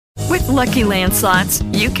Lucky Land Slots,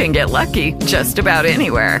 you can get lucky just about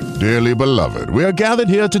anywhere. Dearly beloved, we are gathered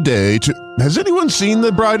here today to... Has anyone seen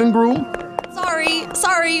the bride and groom?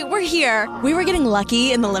 Sorry, we're here. We were getting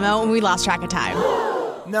lucky in the limo and we lost track of time.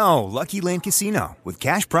 No, Lucky Land Casino, with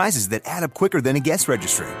cash prizes that add up quicker than a guest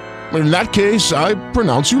registry. In that case, I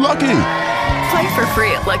pronounce you lucky. Play for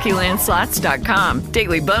free at LuckyLandSlots.com.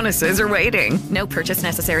 Daily bonuses are waiting. No purchase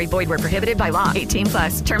necessary. Void where prohibited by law.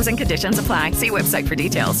 18+. Terms and conditions apply. See website for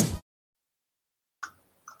details.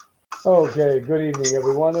 Okay, good evening,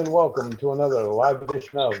 everyone, and welcome to another live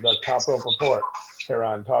edition of the Top Rope Report here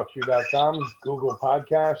on TalkShoe.com, Google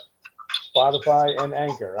Podcast, Spotify, and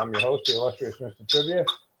Anchor. I'm your host, the illustrious Mr. Trivia,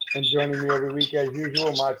 and joining me every week, as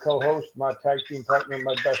usual, my co-host, my tag team partner,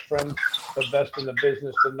 my best friend, the best in the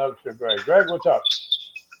business, the Nugster, Greg. Greg, what's up?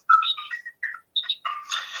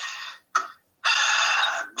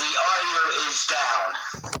 The audio is down.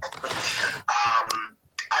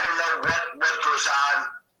 I don't know what goes on.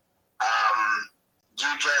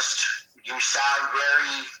 You sound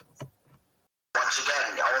very, once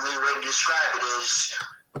again, the only way to describe it is,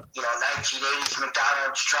 1980s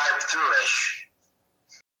McDonald's drive-thru-ish.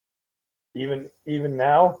 Even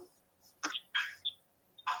now?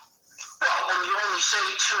 Well, when you only say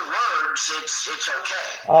two words, it's okay.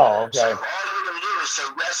 Oh, okay. So all you're going to do is say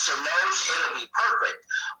yes or no's, it'll be perfect.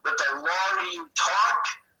 But the longer you talk,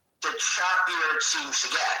 the choppier it seems to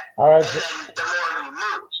get. All right. And then the more you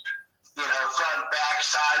move, front, back,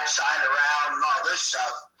 side, around, and all this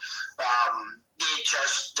stuff,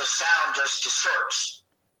 the sound just distorts.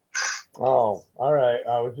 Oh, all right.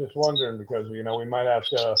 I was just wondering because we might have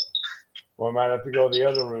to go the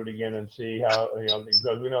other route again and see how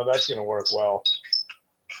because we know that's going to work well.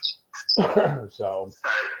 So. Right.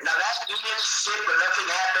 Now that you didn't skip or nothing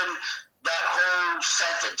happened that whole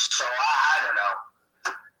sentence, so I don't know.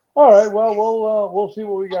 All right. Well, we'll see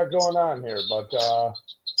what we got going on here, but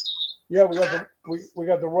yeah, we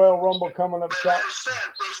got the Royal Rumble coming up. But I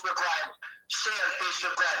understand Facebook Live. Stay on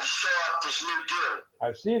Facebook Live to show off this new dude.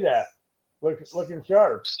 I see that. Looking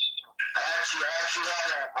sharp. I actually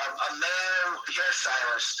had a male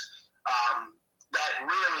hairstylist that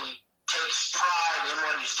really takes pride in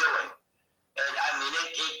what he's doing. And I mean,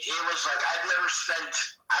 it was like I spent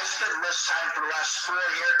less time for the last 4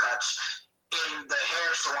 haircuts in the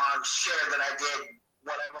hair salon chair than I did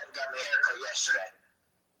when I went and got my haircut yesterday.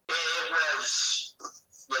 It was,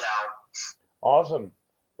 Awesome.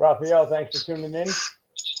 Raphael, thanks for tuning in.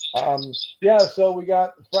 So we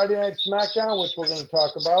got Friday Night SmackDown, which we're going to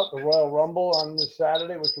talk about, the Royal Rumble on this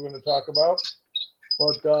Saturday, which we're going to talk about.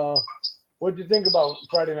 But what did you think about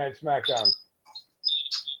Friday Night SmackDown?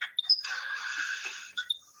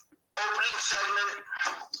 Opening segment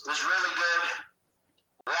was really good.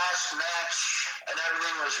 Last match and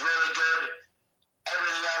everything was really good.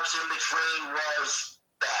 Everything else in between was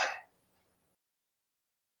bad.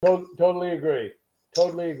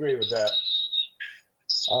 Totally agree with that.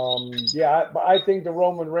 I think the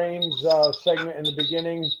Roman Reigns segment in the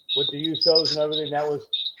beginning with the Usos and everything that was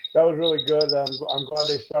really good. I'm glad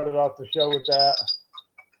they started off the show with that.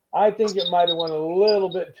 I think it might have went a little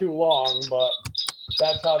bit too long, but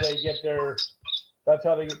that's how they get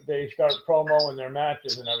they start promoing their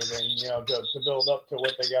matches and everything, to build up to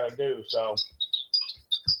what they got to do. So,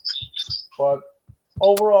 but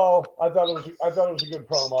overall, I thought it was a good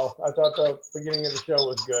promo. I thought the beginning of the show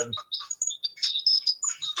was good.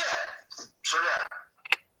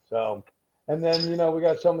 So, and then we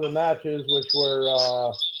got some of the matches which were.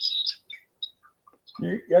 I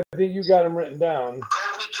think you got them written down.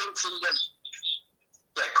 Kofi Kingston,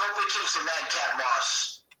 Madcap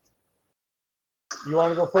Moss. You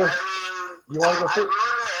want to go first? I'm a little bit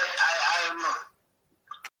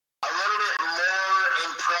more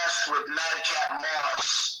impressed with Madcap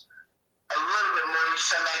Moss. A little bit more each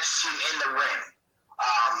time I see him in the ring.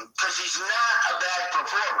 Because he's not a bad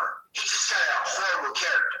performer. He's just got a horrible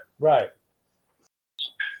character. Right.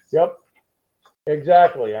 Yep.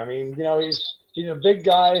 Exactly. I mean, he's a big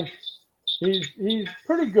guy. He's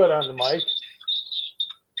pretty good on the mic.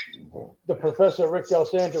 The Professor Rick Del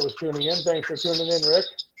Santo was tuning in. Thanks for tuning in, Rick.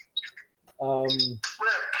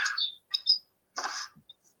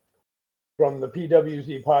 From the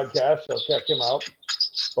PWZ podcast, so check him out.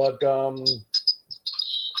 But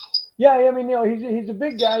he's a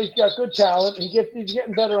big guy. He's got good talent. He's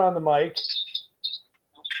getting better on the mic.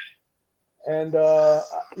 And,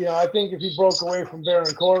 I think if he broke away from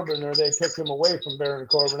Baron Corbin or they took him away from Baron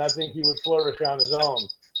Corbin, I think he would flourish on his own.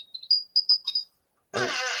 And that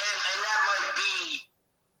might be,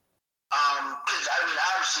 because,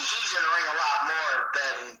 obviously he's in the ring a lot more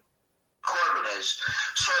than Corbin is.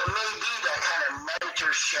 So it may be that kind of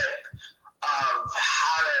mentorship of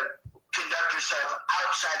how to conduct yourself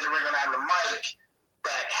outside the ring and on the mic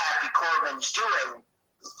that Happy Corbin's doing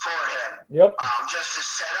for him. Yep. Just to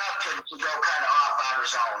set up him to go kind of off on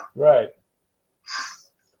his own. Right.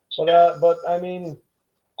 But I mean,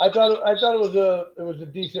 I thought it was a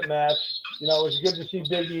decent match. You know, it was good to see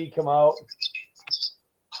Big E come out.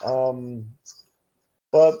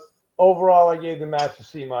 But overall, I gave the match a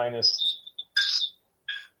C-. Yeah.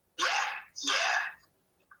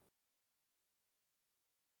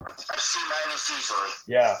 A C- easily.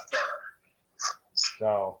 Yeah. Yeah.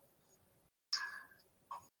 So.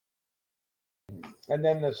 And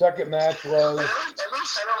then the second match was. At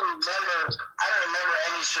least I don't remember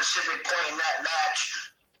any specific point in that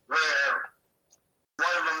match where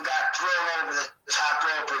one of them got thrown over the top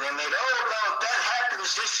rope and they made, if that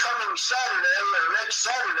happens this coming Saturday or next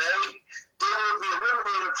Saturday, they will be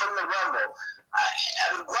eliminated from the Rumble.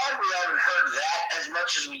 I'm glad we haven't heard that as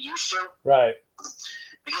much as we used to. Right.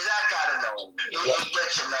 Because that got annoying. It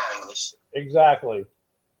gets annoying. Exactly.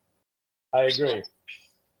 I agree.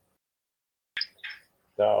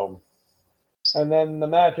 So, and then the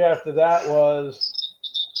match after that was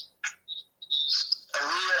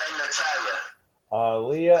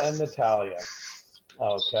Aaliyah and Natalya.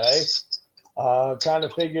 Okay. Kind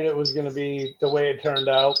of figured it was going to be the way it turned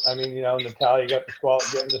out. I mean, you know, Natalya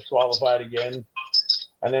getting disqualified again.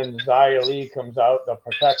 And then Xia Li comes out to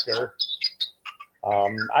protect her.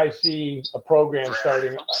 I see a program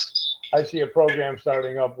starting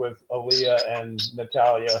up with Aaliyah and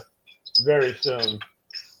Natalya very soon.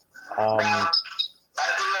 I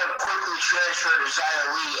think they'll quickly transfer to Xia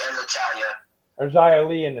Li and Natalya. Or Xia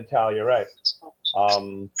Li and Natalya, right.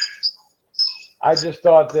 I just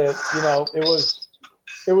thought that, you know, it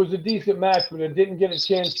was a decent match, but it didn't get a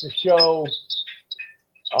chance to show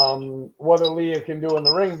what Aaliyah can do in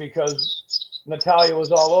the ring because Natalya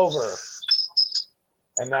was all over her.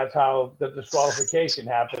 And that's how the disqualification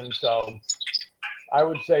happened. So I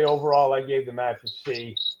would say overall I gave the match a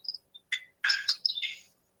C.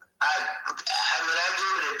 I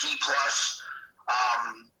gave it a D+.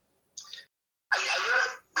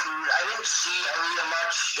 I didn't see Aaliyah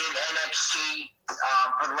much in NXT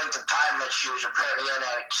for the length of time that she was apparently in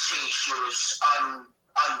NXT. She was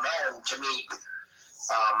unknown to me.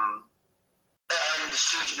 And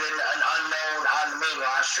she's been an unknown on the main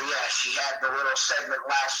roster. Yeah, she had the little segment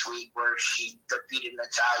last week where she defeated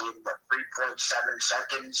Natalya in 3.7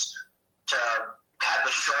 seconds to have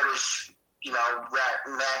the shortest,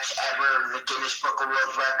 match ever in the Guinness Book of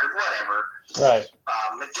World Record, whatever. Right.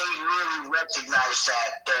 If they really recognize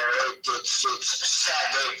that there, it's a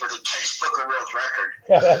sad day for the Guinness Book of World Record.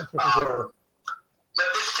 Yeah, that's for sure. But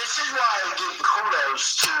this is why I give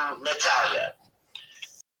kudos to Natalya.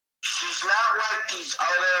 She's not like these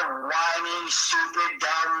other whiny, stupid,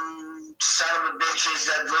 dumb son of a bitches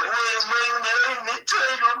that go, bring the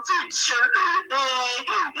title picture.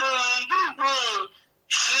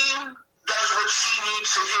 She does what she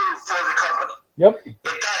needs to do for the company. Yep.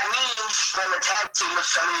 If that means from a tag team with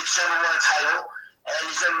somebody that's never won a title and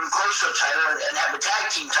is never close to a title and have a tag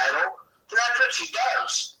team title, then that's what she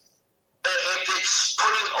does. If it's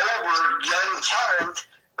putting over young talent,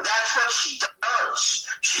 that's what she does.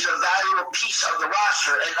 She's a valuable piece of the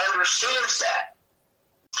roster and understands that.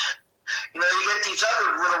 You get these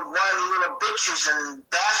other little whiny little bitches and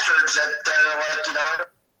bastards that are like,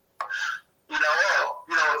 if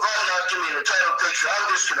I'm not giving me the title picture, I'm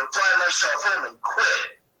just going to fly myself home and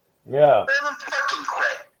quit. Yeah. Then fucking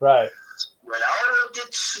quit. Right. They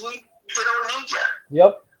don't need you.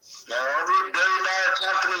 Yep. They're a billion-dollar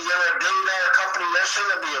company. They're a billion-dollar company yesterday.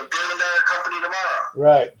 They'll be a billion-dollar company tomorrow.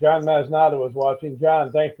 Right. John Masnada was watching.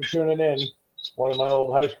 John, thanks for tuning in. One of my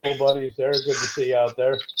old high school buddies there. Good to see you out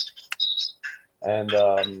there. And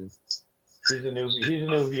he's a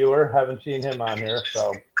new viewer. Haven't seen him on here,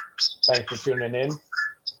 so thanks for tuning in.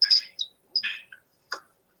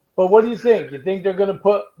 But what do you think? You think they're going to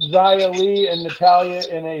put Xia Li and Natalya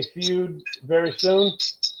in a feud very soon?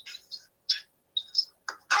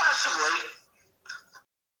 Possibly.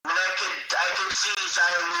 I could see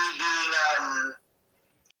Xia Li being,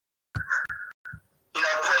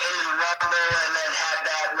 put into the Rumble and then have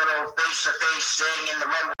that little face-to-face thing in the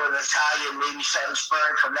Rumble with Natalya and maybe something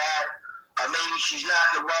spurring from that. Maybe she's not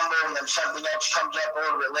in the Rumble and then something else comes up a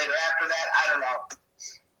little bit later after that. I don't know.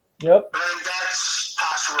 Yep. But that's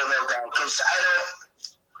possible, no doubt, because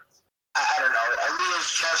I don't know. Aaliyah's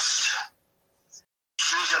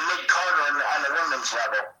she's a mid-carder on the women's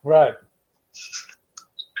level. Right.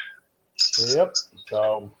 Yep.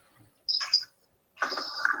 So.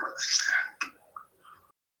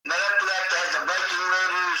 Then after that, they had the Viking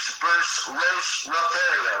Raiders versus Los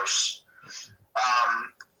Lotharios.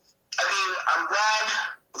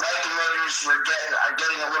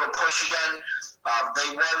 They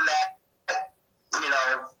won that,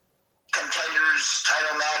 contenders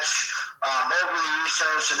title match over the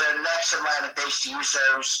Usos, so they're next in line to face the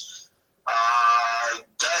Usos. I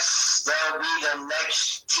guess they'll be the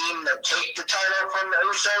next team to take the title from the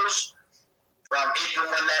Usos, if and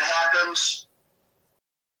when that happens.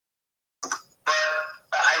 But,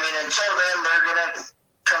 until then, they're going to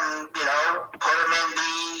come, put them in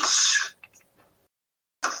these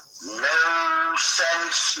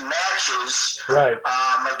no-sense matches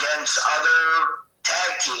against other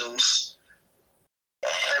tag teams.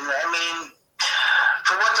 And,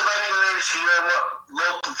 for what the Viking Raiders can do, what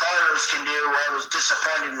local fighters can do, I was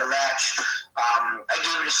disappointed in the match. I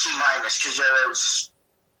gave it a C- because there was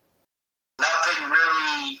nothing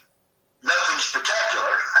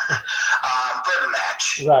spectacular for the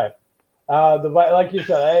match. Right. Like you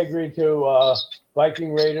said, I agree too.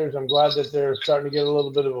 Viking Raiders, I'm glad that they're starting to get a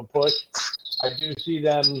little bit of a push. I do see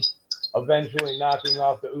them eventually knocking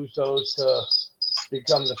off the Usos to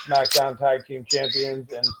become the SmackDown Tag Team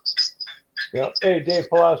Champions. And, hey, Dave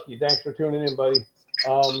Pulaski, thanks for tuning in, buddy.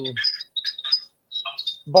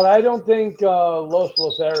 But I don't think Los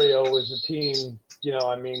Lothario was a team,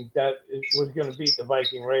 that was going to beat the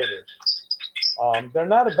Viking Raiders. They're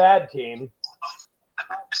not a bad team,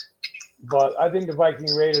 but I think the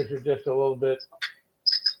Viking Raiders are just a little bit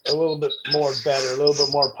more better, a little bit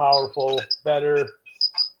more powerful, better,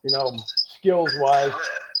 skills wise.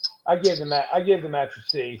 I gave the match a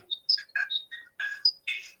C.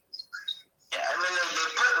 Yeah, they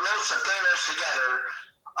put Los Lotharos together,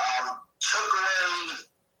 took away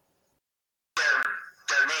their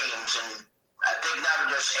names, and I think now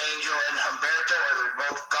they're just Angel and Humberto, or they're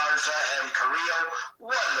both Garza and Carrillo.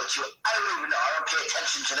 One of the two, I don't even know. I don't pay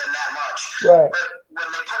attention to them that much. Right. But when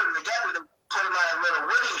they put them together, they put them on a little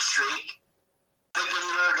winning streak, thinking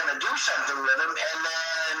you were going to do something with them, and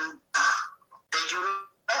then they do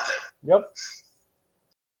nothing. Yep.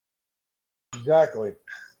 Exactly.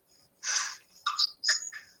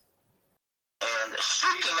 And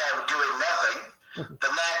speaking of doing nothing, the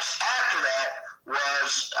match after that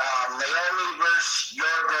was Naomi versus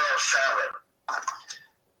your girl Charlotte.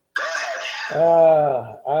 Go ahead.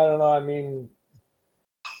 I don't know.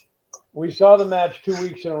 We saw the match 2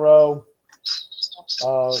 weeks in a row.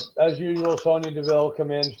 As usual, Sonya Deville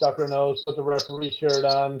come in, stuck her nose, put the referee shirt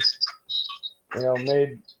on.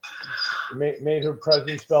 Made her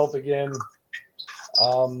presence felt again.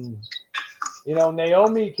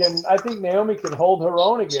 Naomi can hold her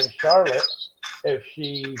own against Charlotte if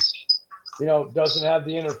she, doesn't have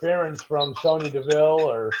the interference from Sonya Deville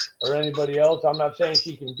or anybody else. I'm not saying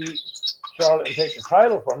she can beat Charlotte and take the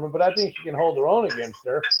title from her, but I think she can hold her own against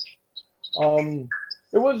her.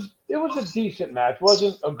 It was a decent match.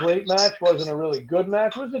 Wasn't a great match. Wasn't a really good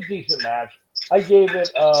match. It was a decent match. I gave it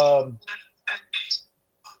a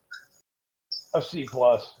C+.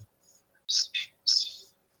 Oh,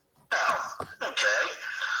 okay.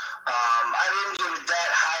 I didn't give it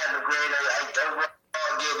that high of a grade. I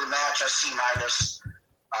overall gave the match a C-. And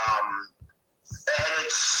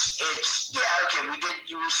it's okay. We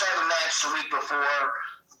saw the match the week before,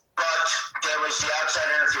 but there was the outside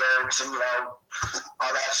interference and all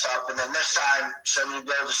that stuff. And then this time, Sonya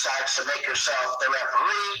Deville decides to make herself the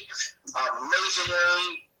referee.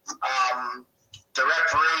 Amazingly, the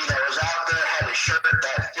referee that was out there had a shirt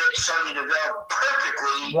that fit Sonya Deville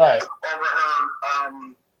perfectly over her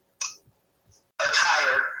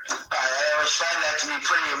attire. I always find that to be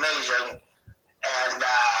pretty amazing. And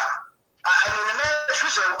the match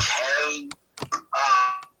was okay.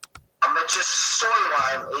 But just the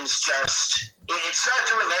storyline is it's not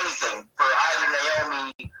doing anything for either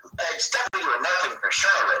Naomi. It's definitely doing nothing for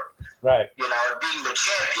Charlotte. Right. Being the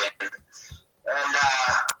champion. And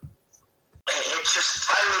it's just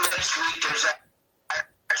finally next week there's a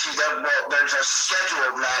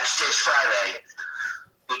scheduled match this Friday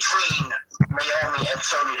between Naomi and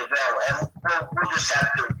Sonya Deville, and we'll just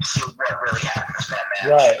have to see what really happens in that match.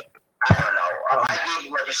 Right. I don't know.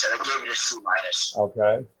 Like I said, I gave it a C-.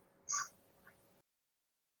 Okay.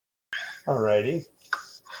 Alrighty.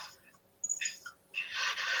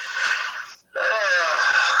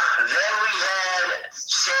 Then we had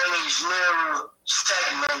Sammy's new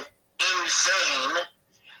segment, Insane.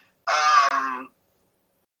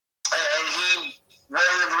 And he went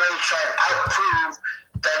in the ring trying to outprove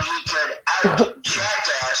that he could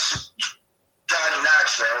out-jackass Johnny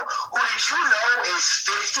Knoxville, who did you know is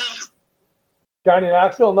 50? Johnny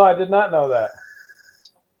Knoxville? No, I did not know that.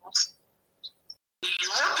 You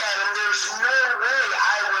look at him, there's no way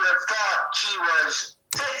I would have thought he was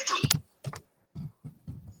 50.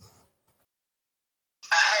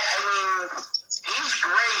 He's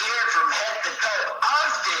gray hair from head to toe.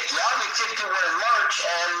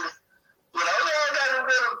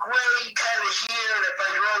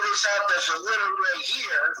 this out. There's a little right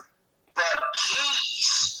here, but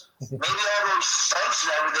geez, maybe all those stunts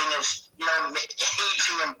and everything is,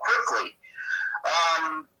 aging him quickly.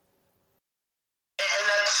 And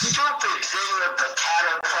that stupid thing with the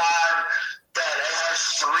cattle prod that it has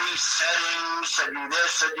 3 settings to do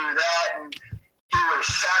this, to do that, and he was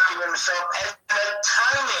shocking himself. And the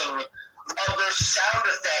timing of the sound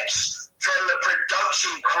effects from the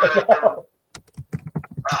production crew.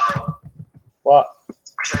 What?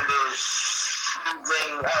 So there's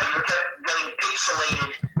thing, you kept getting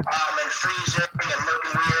pixelated and freezing and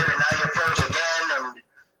looking weird, and now you're frozen again. And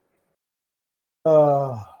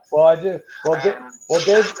well, I did. Well, I gave the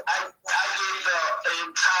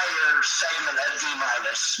entire segment a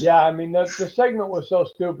D-. Yeah, I mean the segment was so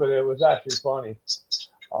stupid. It was actually funny.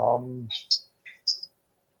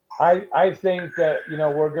 I think that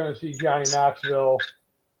we're going to see Johnny Knoxville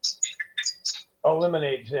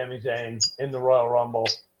eliminate Sami Zayn in the Royal Rumble.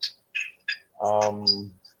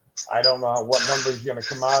 I don't know what number he's going to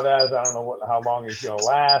come out as. I don't know how long he's going to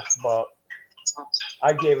last, but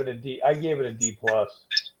I gave it a D. I gave it a D+.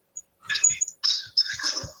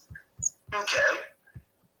 Okay.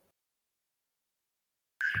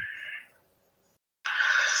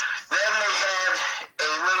 Then we had a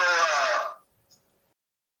little,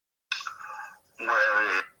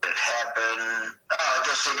 where it happened. Oh, I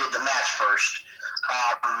guess they did the match first.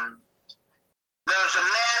 There was a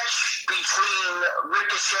match between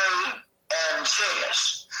Ricochet and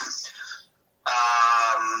Sheamus.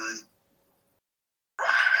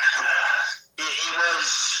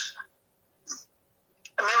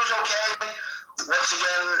 It was okay. Once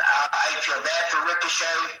again, I feel bad for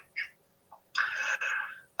Ricochet.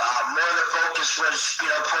 More of the focus was,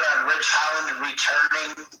 put on Ridge Holland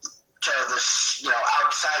returning to this,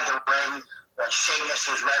 outside the ring when Sheamus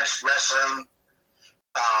was wrestling.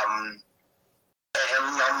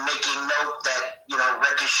 And, making note that,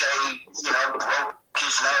 Ricochet, broke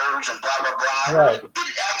his nose and blah, blah, blah. Right. He did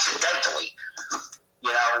it accidentally.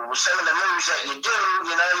 With some of the moves that you do,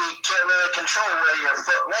 you can't really control where your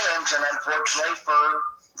foot lands, and unfortunately for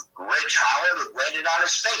Ridge Holland, it landed on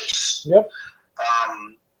his face. Yep.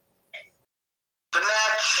 The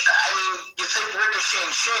match, you think Ricochet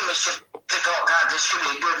and Sheamus, you think, oh, God, this could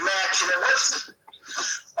be a good match, and it wasn't.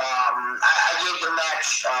 I gave the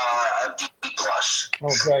match a D+.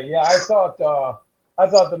 Okay, yeah, I thought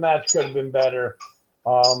the match could have been better.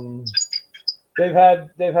 They've had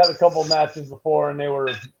a couple matches before, and they were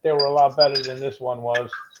a lot better than this one was.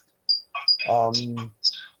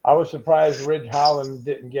 I was surprised Ridge Holland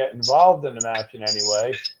didn't get involved in the match in any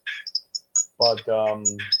way, but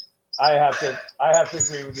I have to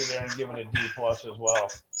agree with you there and give it a D+ as well.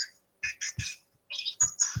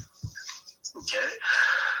 Okay.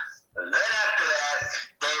 And then after that,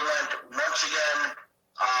 they went once again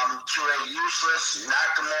to a useless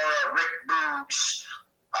Nakamura Rick Boogs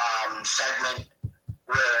segment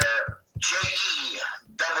where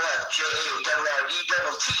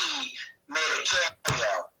J-E-F-F-J-A-R-R-E-T made a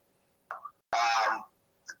cameo.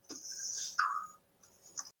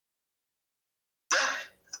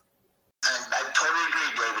 And I totally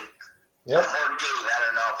agree, David. Yep. Or Dave, I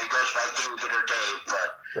don't know if he goes by David or Dave, but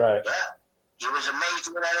Right. yeah. He was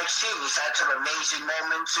amazing in NXT. He's had some amazing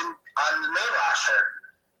moments on the main roster.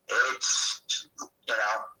 It's,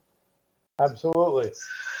 Absolutely.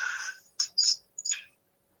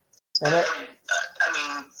 And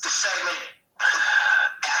the segment,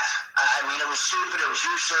 it was stupid. It was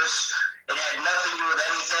useless. It had nothing to do with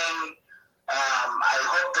anything. I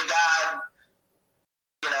hope to God,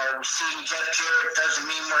 seeing Jeff Jarrett doesn't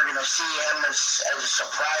mean we're going to see him as a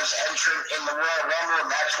surprise entrant in the Royal Rumble,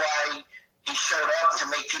 and that's why he showed up, to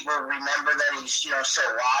make people remember that he's, still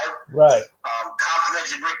alive. right.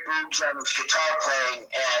 Complimented Rick Boogs on his guitar playing,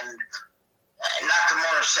 and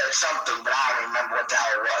Nakamura said something, but I don't remember what the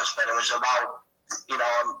hell it was. But it was about,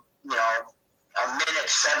 a minute,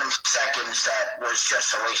 7 seconds that was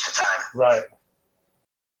just a waste of time. Right.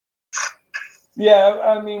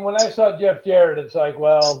 Yeah, when I saw Jeff Jarrett, it's like,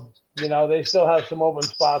 well, they still have some open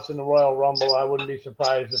spots in the Royal Rumble. I wouldn't be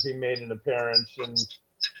surprised if he made an appearance,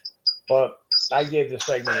 but I gave the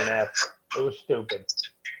segment an F. It was stupid.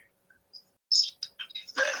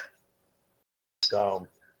 So.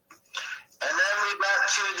 And then we got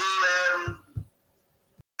to the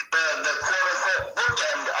quote-unquote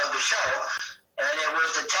bookend of the show, and it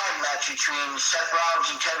was the tag match between Seth Rollins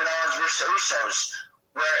and Kevin Owens versus the Usos,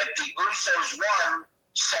 where if the Usos won,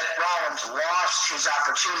 Seth Rollins lost his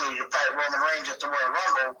opportunity to fight Roman Reigns at the Royal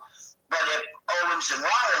Rumble, but if Owens and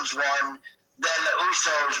Rollins won, then the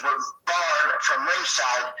Usos were barred from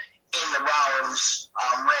ringside in the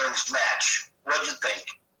Rollins-Reigns match. What do you think?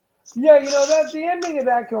 Yeah, the ending of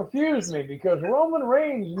that confused me because Roman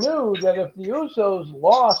Reigns knew that if the Usos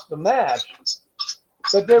lost the match,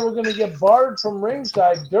 that they were going to get barred from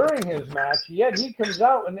ringside during his match. Yet he comes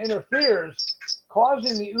out and interferes,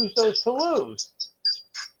 causing the Usos to lose.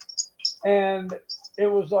 And it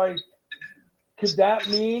was like, could that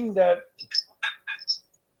mean that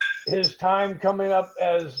his time coming up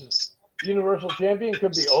as Universal Champion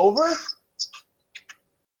could be over?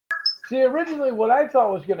 See, originally what I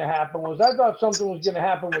thought was going to happen was I thought something was going to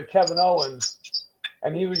happen with Kevin Owens,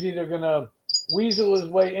 and he was either going to weasel his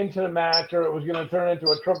way into the match or it was going to turn into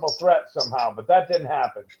a triple threat somehow, but that didn't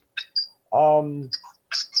happen.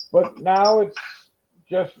 But now it's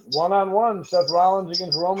just one-on-one, Seth Rollins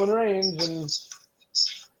against Roman Reigns, and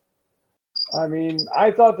I mean,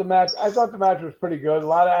 I thought the match was pretty good. A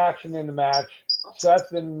lot of action in the match.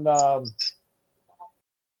 Seth and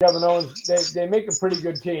Kevin Owens, they make a pretty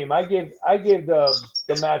good team. I gave the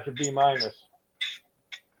match a B-.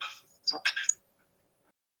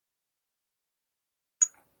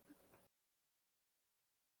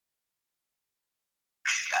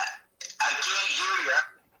 I can't hear you.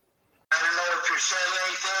 I don't know if you're saying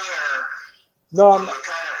anything or No, you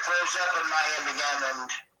kind of froze up in my end again. And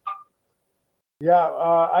yeah,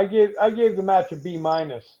 I gave the match a B-. wow,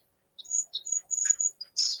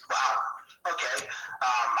 okay.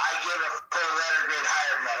 I give a full letter grade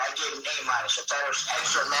higher than that. I gave an A-. I thought it was an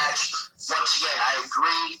excellent match. Once again, I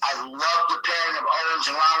agree. I love the pairing of Owens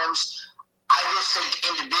and Rollins. I just think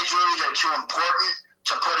individually they're too important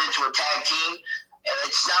to put into a tag team. And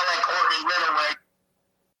it's not like Orton and Riddle where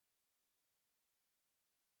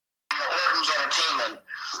Orton's entertainment.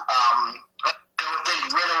 I don't think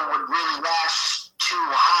Riddle would really last too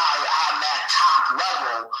high on that top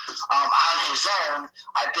level on his own.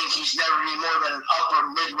 I think he's never been more than an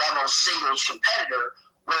upper mid-level singles competitor,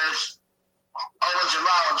 whereas Owens and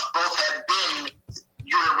Rollins both have been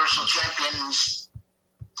Universal Champions,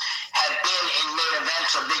 have been in main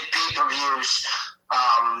events of big pay-per-views.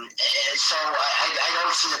 So I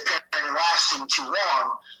don't see the pairing lasting too long,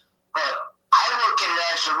 but I look at it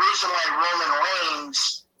as the reason why Roman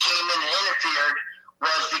Reigns came in and interfered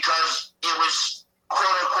was because it was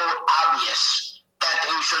quote-unquote obvious that the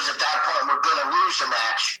Usos at that point were going to lose the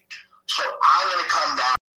match. So I'm going to come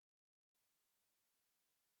down.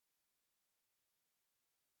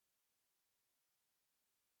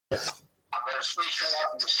 I'm going to switch it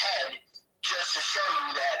up in his head just to show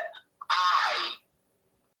you that I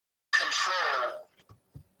control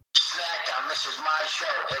SmackDown. This is my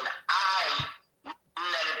show, and I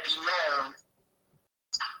let it be known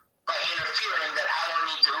by interfering that I don't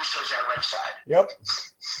need the Usos at ringside. Yep.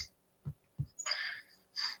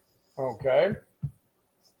 Okay.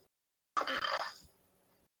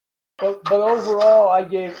 But overall, I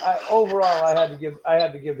had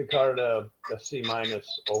to give the card a C-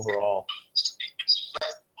 overall.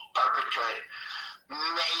 Perfectly.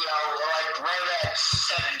 Like right at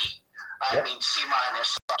 70. I mean, C-,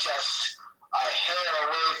 just a hair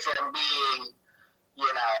away from being,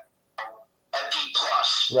 a D+,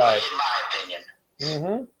 right, in my opinion.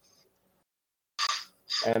 Mm-hmm.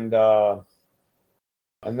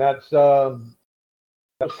 And that's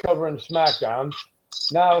covering SmackDown.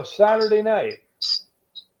 Now, Saturday night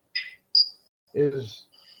is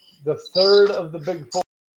the third of the Big Four,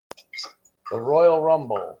 the Royal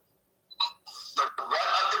Rumble. The what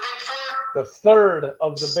of the Big Four? The third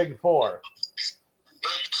of the Big Four.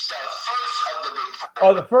 It's the first of the Big Four.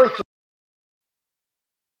 Oh, the first.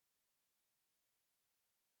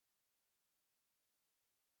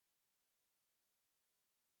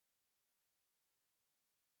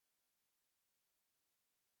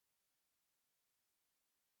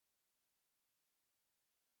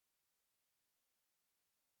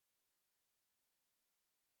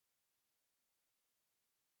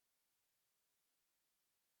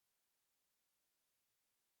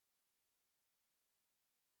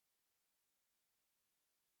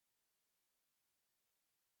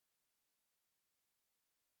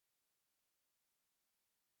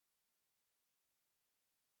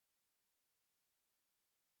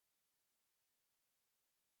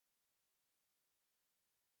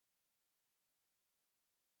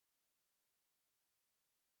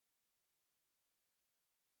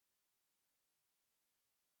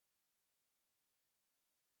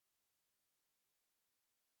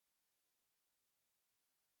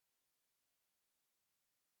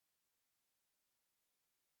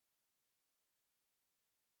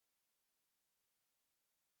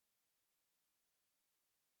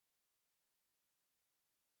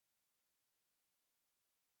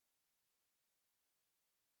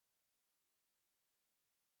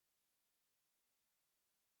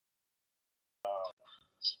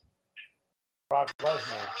 Brock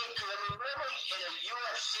Lesnar. I mean, really, in a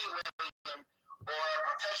UFC weigh-in or a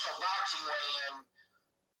professional boxing weigh-in,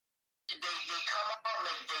 they come out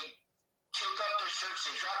and they take off their shirts,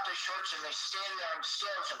 they drop their shorts, and they stand there on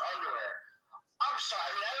scales and underwear. I'm sorry,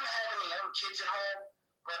 I mean, I don't have any young kids at home,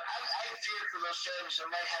 but I fear for those families that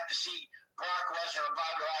might have to see Brock Lesnar or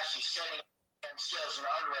Bobby Lashley standing on scales and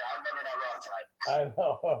underwear on Monday Night Raw tonight.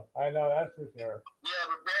 I know, that's for sure. Yeah,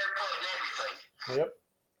 but barefoot and everything. Yep.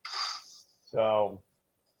 So,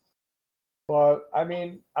 but I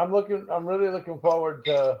mean, I'm really looking forward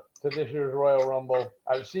to this year's Royal Rumble.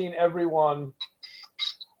 I've seen everyone.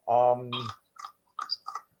 Hopefully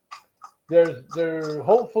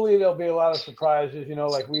there'll be a lot of surprises. You know,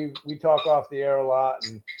 like we talk off the air a lot,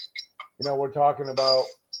 and you know, we're talking about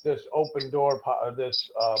this open door,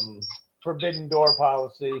 this forbidden door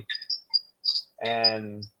policy,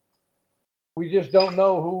 and we just don't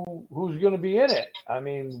know who's going to be in it. I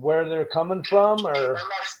mean, where they're coming from, or. And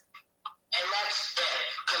that's it,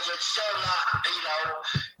 because it's still not, you know,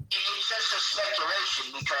 it's just a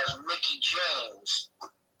speculation because Mickie James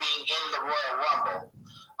being in the Royal Rumble.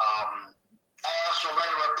 I also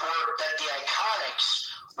read a report that the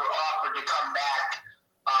Iconics were offered to come back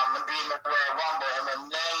and be in the Royal Rumble, and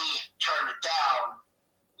when they turned it down,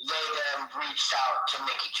 they then reached out to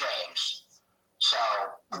Mickie James. So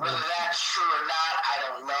whether that's true or not, I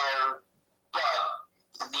don't know, but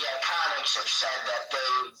the Iconics have said that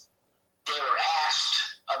they were asked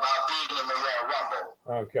about being in the Royal Rumble.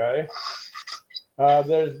 Okay.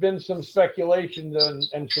 There's been some speculations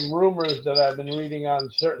and some rumors that I've been reading on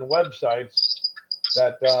certain websites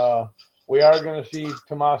that we are going to see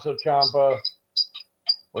Tommaso Ciampa.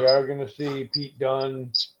 We are going to see Pete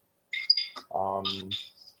Dunne.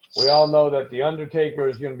 We all know that The Undertaker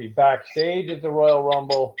is going to be backstage at the Royal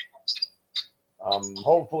Rumble.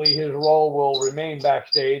 Hopefully his role will remain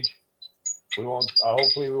backstage.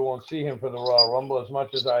 Hopefully we won't see him for the Royal Rumble as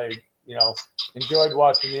much as I, you know, enjoyed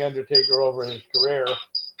watching The Undertaker over his career.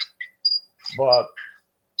 But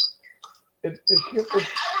it's I wouldn't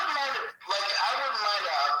mind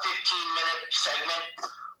a 15-minute segment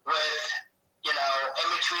with, you know,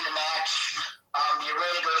 in between the match, the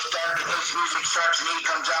arena goes dark and his music starts and he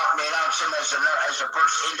comes out and they announce him as the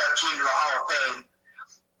first inductee into the Hall of Fame.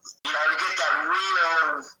 You know, to get that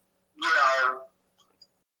real, you know,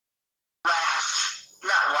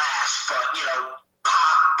 not last, but, you know,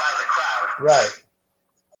 pop by the crowd. right.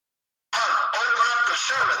 Open up the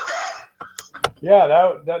show with that. Yeah,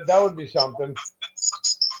 that would be something.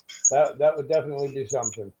 That would definitely be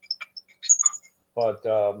something. But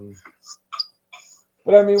I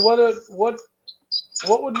mean, what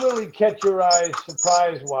would really catch your eyes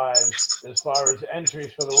surprise-wise as far as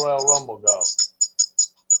entries for the Royal Rumble go?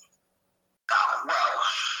 I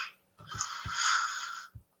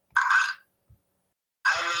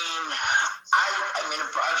mean,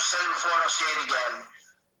 I've said it before and I'll say it again.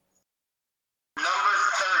 Number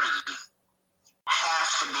 30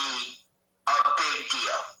 has to be a big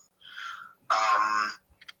deal.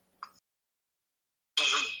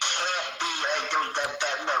 It can't be like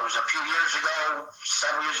that was a few years ago,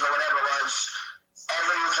 7 years ago, whatever it was.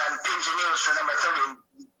 Everybody was on pins and needles for number 30.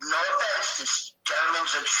 No offense, this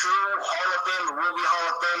gentleman's a true Hall of Famer, will be Hall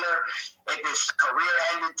of Famer. If his career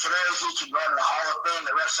ended today, he could run the Hall of Fame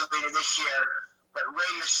the rest of this year. But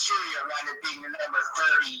Rey Mysterio wound up being the number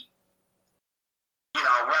 30, you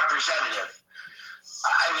know, representative.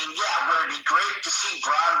 I mean, yeah, would it be great to see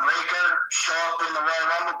Braun Breaker show up in the Royal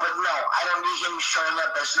Rumble, but no, I don't need him showing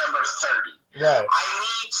up as number 30. Right. I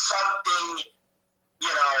need something,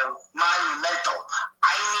 you know, monumental.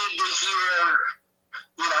 I need to hear,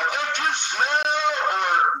 you know, if you smell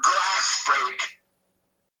or glass break,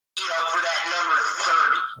 you know, for that number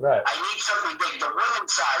 30. Right. I need something big. The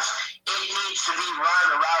women's size, it needs to be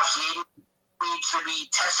Ronda Rousey. It needs to be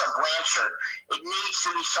Tessa Blanchard. It needs to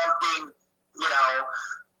be something, you know,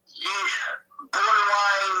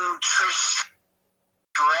 borderline Trish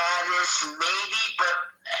Stratus, maybe, but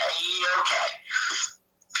okay.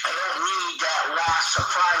 I don't need that last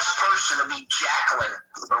surprise person to be Jacqueline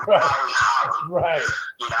or Molly Holly. Right.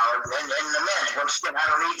 You know, and the men, once again, I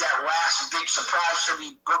don't need that last big surprise to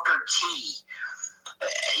be Booker T.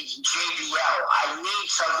 JBL. I need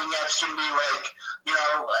something that's going to be like, you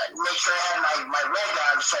know, make sure I have my leg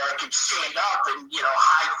on so I can stand up and, you know,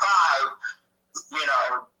 high five, you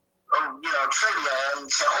know, or, you know, trivia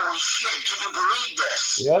and say, holy shit, can you believe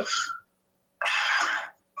this? Yep.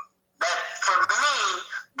 That, for me,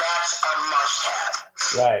 that's a must-have.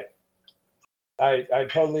 Right. I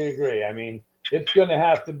totally agree. I mean, it's going to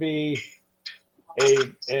have to be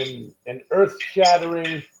an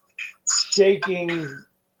earth-shattering, shaking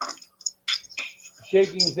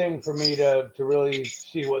shaking thing for me to really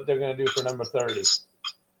see what they're going to do for number 30.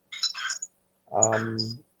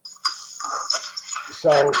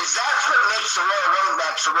 So because that's what makes the Royal Rumble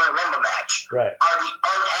match the Royal Rumble match. right. Are the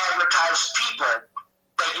unadvertised people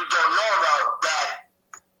that you don't know about that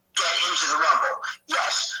get into the Rumble.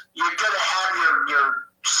 Yes, you're going to have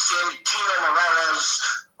your Santino Morella's,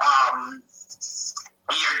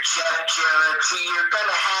 your Jeff Jarrett. You're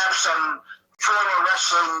going to have some former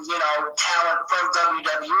wrestling, talent from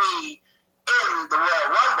WWE in the Royal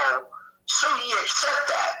Rumble. So you accept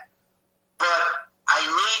that. But I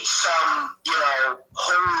need some,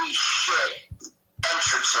 holy shit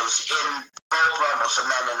entrances in both Rumbles, the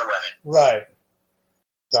men and the women. Right.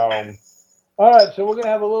 So, all right. So we're going to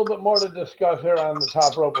have a little bit more to discuss here on the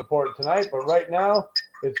Top Rope Report tonight. But right now,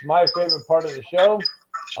 it's my favorite part of the show.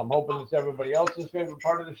 I'm hoping it's everybody else's favorite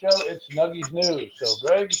part of the show. It's Nuggies News. So,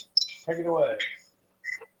 Greg, take it away.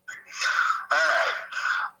 All right.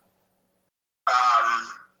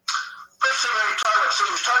 First thing we're talking about, so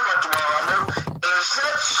he was talking about the Royal Rumble, is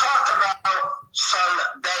let's talk about some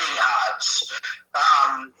betting odds.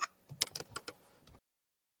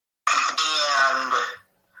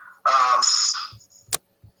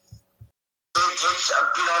 It's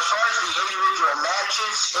as far as the individual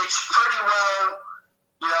matches, it's pretty well,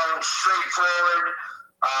 straightforward.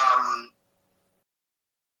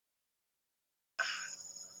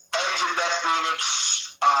 Edge and Beth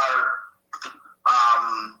Phoenix are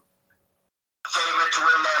favorite to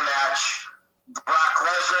win their match. Brock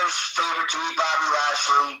Lesnar's favorite to beat Bobby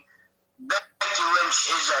Lashley. Becky Lynch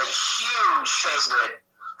is a huge favorite.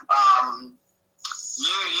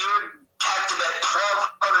 You have to bet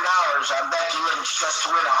 $1,200 on Becky Lynch just to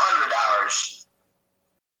win $100.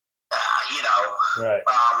 Right.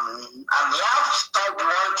 On the outside, you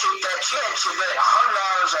want to take that chance. You bet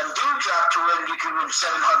 $100 on Doudrop to win, you can win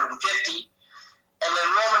 $750. And then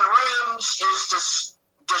Roman Reigns is the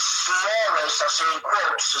smallest, I'll say in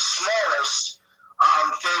quotes, the smallest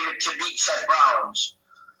favorite to beat Seth Rollins.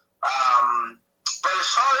 But as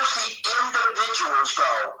far as the individuals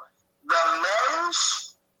go, the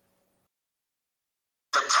men's,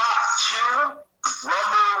 the top two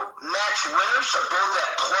Rumble match winners are both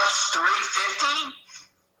at plus 350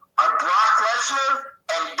 are Brock Lesnar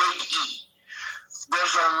and Big E.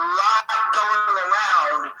 There's a lot going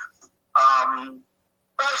around. I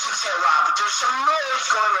shouldn't say a lot, but there's some noise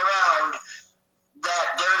going around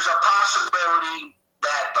that there's a possibility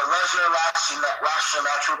that the Lesnar-Lashley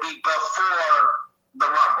match will be before the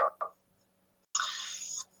Rumble.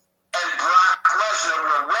 And Brock Lesnar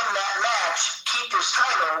will win that match, keep his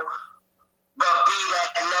title, but be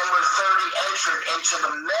that number 30 entrant into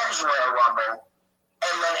the men's Royal Rumble.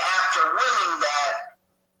 And then after winning that,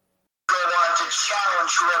 go on to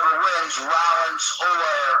challenge whoever wins, Rollins or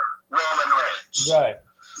Roman Reigns. Right.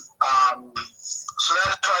 So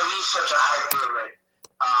that's why he's such a high favorite.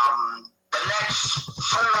 The next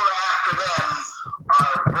four after them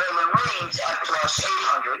are Roman Reigns at plus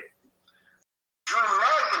 800. Drew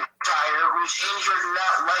McIntyre, who's injured and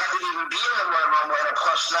not likely to even be in the Royal Rumble, at a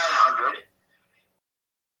plus 900.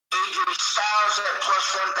 AJ Styles at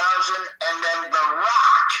plus 1,000, and then The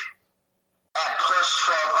Rock at plus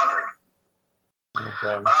 1,200.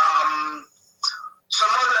 Okay.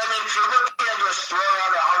 Some other, if you're looking at just throw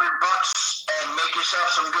out $100 and make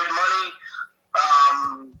yourself some good money,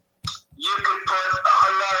 you could put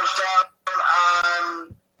 $100 down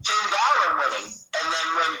on $10 winning, and then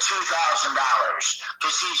win $2,000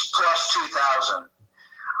 because he's plus 2,000.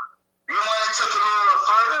 You want to take it a little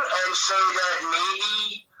further and say that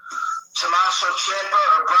maybe Tommaso Ciampa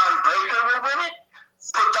or Braun Breaker will win it?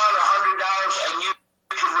 Put down $100 and you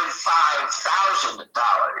could win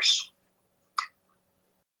 $5,000.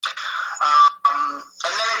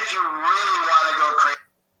 And then if you really want to go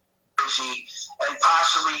crazy and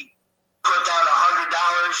possibly put down $100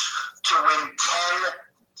 to win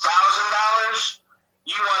 $10,000,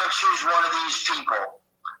 you want to choose one of these people.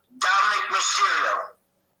 Dominic Mysterio.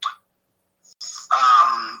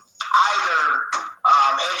 Either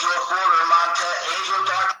Angelo Ford or Angelo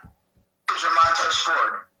Dawkins or Montez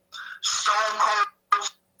Ford. Stone Cold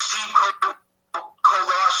Steve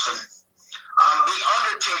Cold Austin. The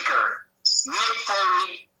Undertaker. Mick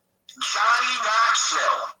Foley. Johnny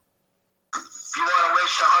Knoxville. If you want to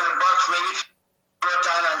waste $100, maybe put it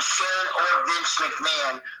down on Shane or Vince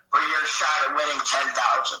McMahon for your shot at winning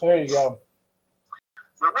 $10,000. There you go.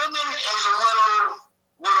 The women is a little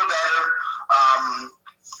better.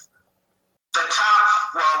 The top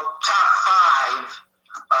five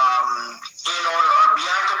in order are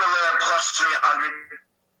Bianca Belair plus 300,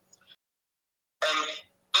 and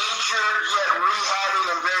injured yet rehabbing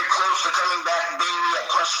and very close to coming back, Bayley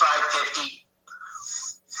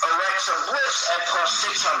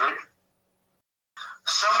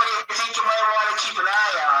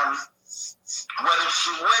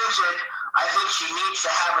needs to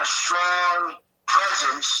have a strong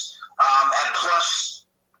presence at plus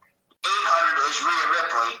 800 is Rhea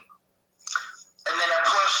Ripley. And then at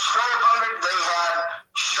plus 1200, they have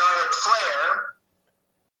Charlotte Flair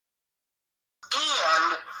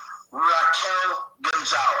and Raquel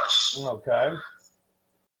Gonzalez. Okay.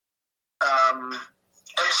 And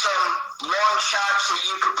some long shots that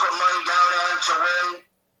you could put money down on to win.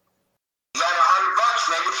 You got $100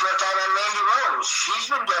 maybe for a time on Mandy Rose. She's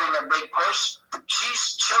been getting a big push.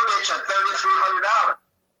 She'll get you $3,300.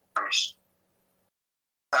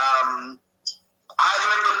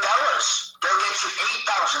 Either of the Bellas, they'll get you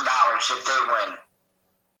 $8,000 if they win.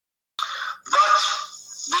 But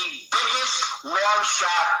the biggest long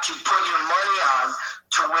shot to put your money on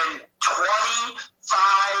to win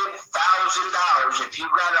 $25,000 if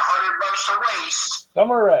you've got $100 to waste.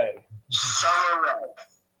 Summer Rae. So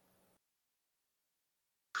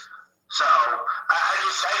I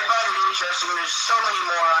find it interesting. There's so many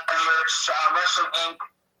more on here. It's Wrestling Inc.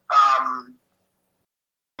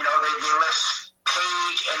 They list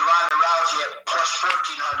Paige and Ronda Rousey at plus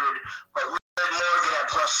 1,400, but Liv Morgan at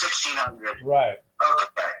plus 1,600. Right.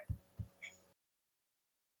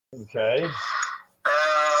 Okay. A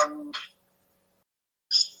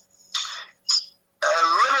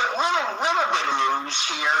little bit of news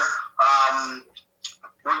here.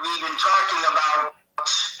 We've been talking about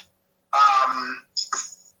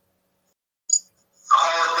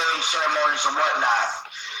Hall of Fame ceremonies and whatnot.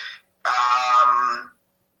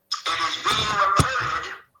 It is being reported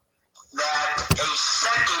that a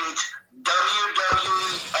second WWE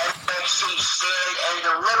NXT Stand and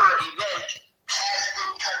Deliver event has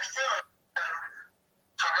been confirmed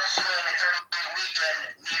for WrestleMania 33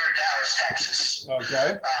 weekend near Dallas, Texas.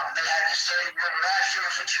 Okay. They had the Stand and Deliver last year.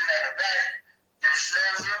 It was a 2-night event. There's no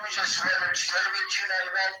news as to whether it's going to be a 2-night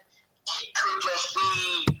event. It could just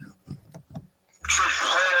be just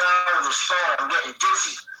playing around with his phone and getting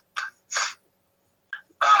dizzy.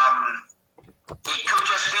 It could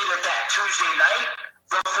just be that Tuesday night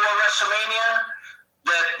before WrestleMania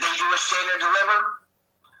that they do a Stand and Deliver.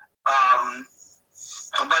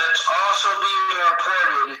 But it's also being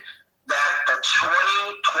reported that the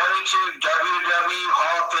 2022 WWE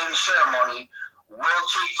Hall of Fame ceremony will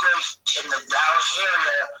take place in the Dallas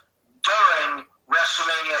area during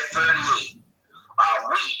WrestleMania 38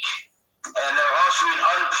 week. And there'll also be an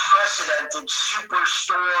unprecedented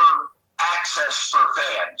superstore access for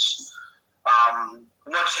fans.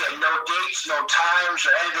 Once again, no dates, no times,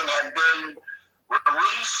 or anything have been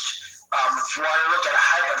released. If you want to look at a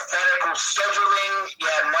hypothetical scheduling, you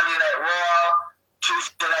have Monday Night Raw,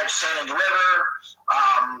 Tuesday Night Stand and Deliver.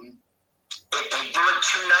 If they do it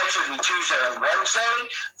 2 nights, it would be Tuesday and Wednesday.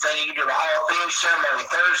 Then you can do the Hall of Fame ceremony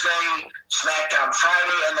Thursday, SmackDown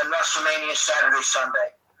Friday, and then WrestleMania Saturday, Sunday.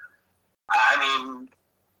 I mean,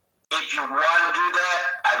 if you want to do that,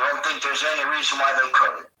 I don't think there's any reason why they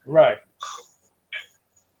couldn't. Right.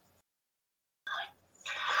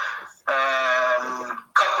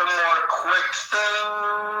 Couple more quick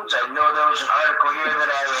things. I know there was an article here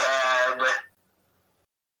that I had.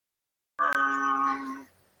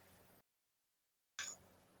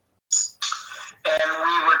 And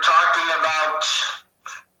we were talking about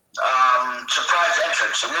surprise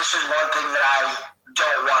entrance, and this is one thing that I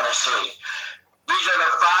don't want to see. These are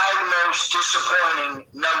the 5 most disappointing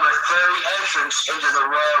number 30 entrants into the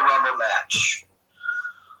Royal Rumble match.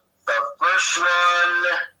 The first one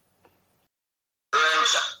is,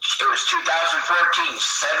 it was 2014,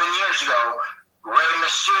 7 years ago, Rey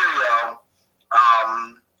Mysterio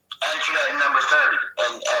entered at number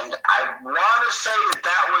 30. And I want to say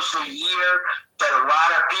that was the year that a lot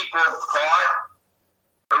of people thought,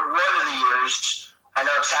 or one of the years, I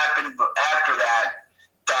know it's happened after that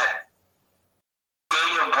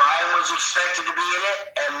Daniel Bryan was expected to be in it,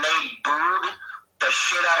 and they booed the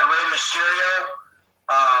shit out of Rey Mysterio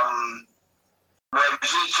when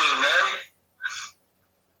he came in.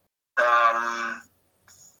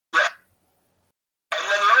 And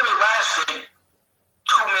then it only lasted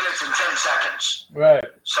 2 minutes and 10 seconds. Right.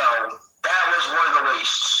 So that was one of the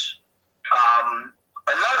wastes.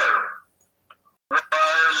 Another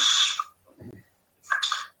was,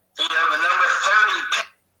 the number 30 pick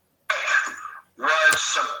was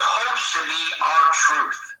supposed to be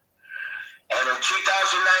R-Truth. And in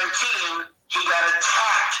 2019, he got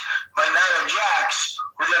attacked by Nia Jax,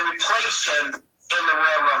 who then replaced him in the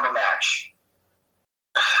Royal Rumble match.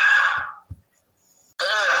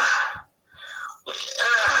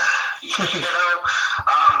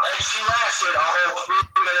 And she lasted a whole 3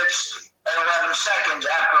 minutes and 11 seconds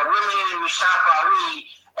after eliminating Mustafa Ali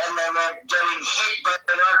and then getting hit by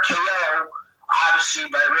an RKO, obviously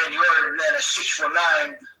by Randy Orton, and then a at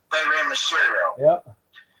 6'9" by Rey Mysterio. Yep.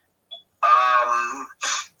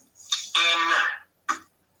 In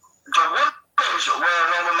the women's Royal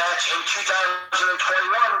Rumble match in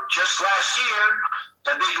 2021, just last year,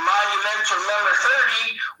 the big monumental number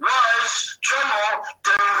 30 was, drumroll,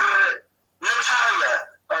 Natalya.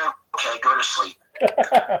 Okay, go to sleep.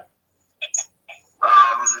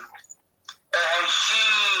 And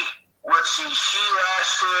she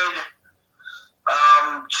lasted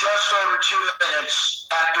just over 2 minutes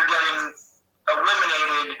after getting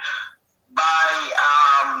eliminated by,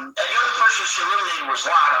 and the only person she eliminated was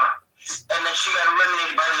Lana, and then she got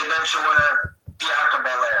eliminated by the eventual winner, Bianca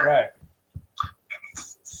Belair. Right.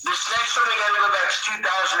 This next one we got to go back to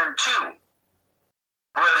 2002,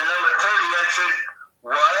 where the number 30 entrant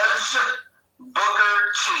was Booker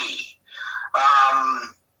T.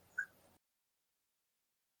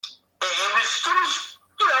 It was,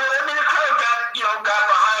 the crowd got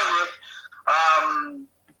behind it.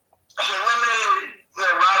 He eliminated,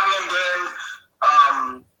 Rob Van Dam,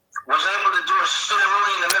 was able to do a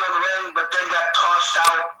spinneroonie in the middle of the ring, but then got tossed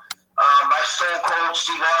out by Stone Cold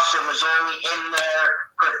Steve Austin, was only in there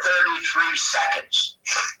for 33 seconds.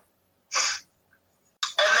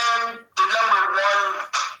 And then the number one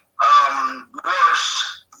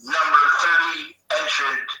worst number 30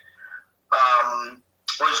 entrant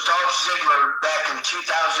was Dolph Ziggler back in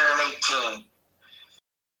 2018.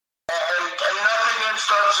 And nothing against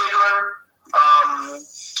Dolph Ziggler.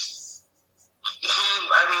 He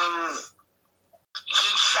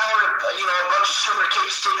showered a bunch of super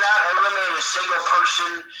kicks, did not eliminate a single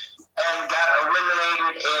person, and got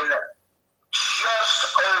eliminated in just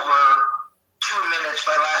over 2 minutes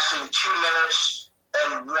by lasting 2 minutes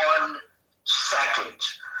and 1 second.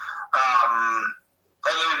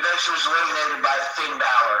 And he eventually was eliminated by Finn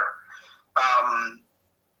Balor.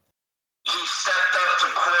 He stepped up to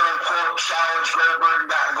quote-unquote challenge Goldberg,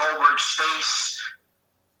 got in Goldberg's face.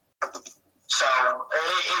 So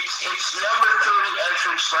it's number 30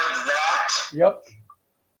 entrants like that. Yep.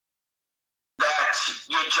 That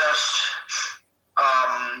you just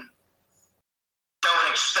don't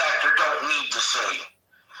expect or don't need to see.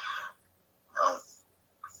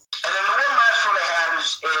 And then the one last one I have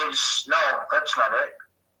is no, that's not it.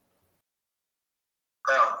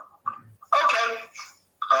 Oh, okay.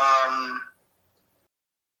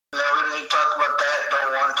 No, we didn't need to talk about that.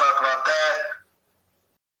 Don't want to talk about that.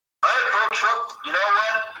 All right, folks. Well, you know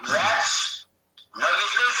what? That's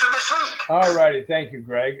Nuggets News for this week. All righty. Thank you,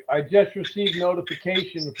 Greg. I just received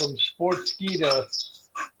notification from Sportskeeda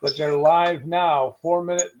that they're live now. 4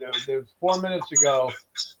 minutes. There was 4 minutes ago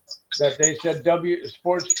that they said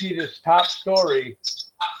Sportskeeda's top story,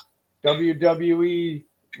 WWE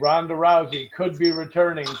Ronda Rousey could be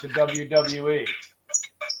returning to WWE.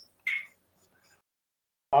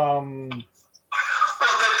 Well,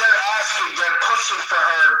 they're asking, they're pushing for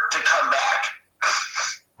her to come back.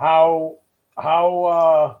 How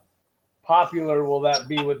popular will that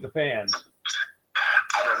be with the fans?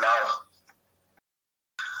 I don't know.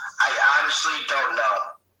 I honestly don't know.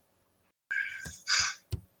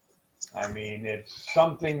 I mean, it's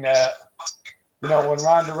something that, when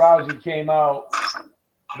Ronda Rousey came out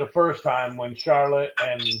the first time, when Charlotte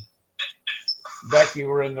and Becky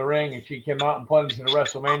were in the ring and she came out and pointed to the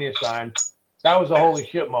WrestleMania sign, that was a holy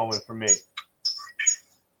shit moment for me.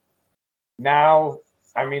 Now,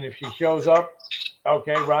 I mean, if she shows up,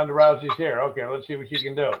 okay, Ronda Rousey's here. Okay, let's see what she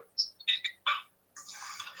can do.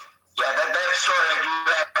 Yeah, that story I do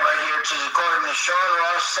have right here, which is according to Sean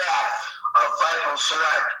Ross Sapp of Fightful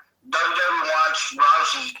Select. WWE wants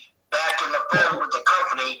Rousey back in the fold with the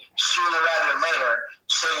company sooner rather than later,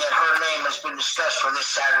 saying that her name has been discussed for this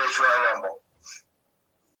Saturday's Royal Rumble.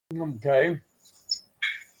 Okay.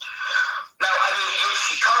 Now, I mean, if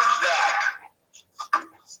she comes back,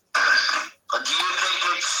 do you think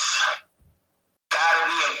it's got to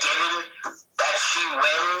be a given that she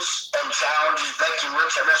wins and challenges Becky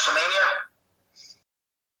Lynch at WrestleMania?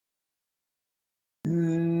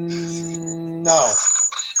 No.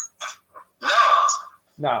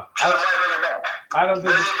 No. So why bring her back? I don't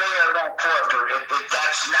think. Why bring her back for if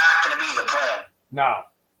that's not going to be the plan? No.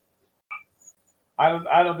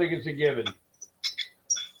 I don't think it's a given.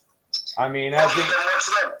 I mean, I think.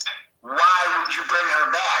 Why would you bring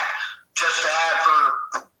her back just to have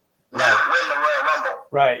her not win the Royal Rumble?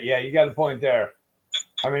 Right. Yeah, you got a point there.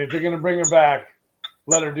 I mean, if you're going to bring her back,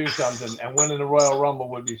 let her do something, and winning the Royal Rumble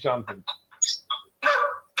would be something. No,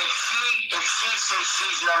 if she says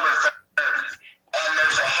she's number 30, and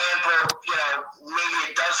there's a handful,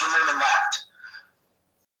 maybe a dozen women left,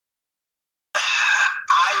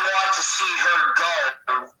 I want to see her go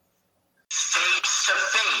face to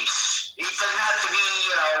face.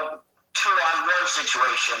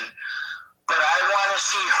 situation. But I want to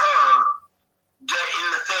see her get in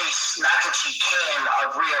the face, not that she can,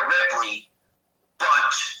 of Rhea Ripley,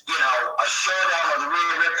 but, a showdown with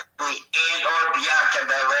Rhea Ripley and or Bianca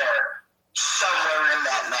Belair somewhere in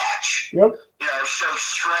that match. Yep. Show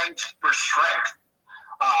strength for strength.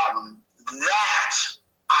 That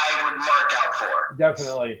I would mark out for.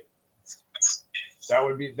 Definitely. That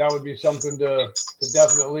would be something to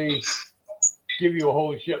definitely give you a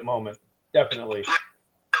holy shit moment. Definitely.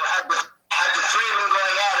 Have the three of them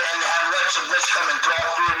going at it and have Alexa Bliss come and throw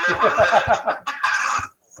through them.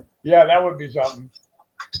 Yeah, that would be something.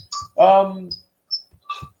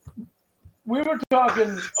 We were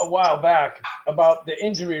talking a while back about the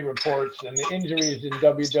injury reports and the injuries in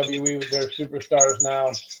WWE with their superstars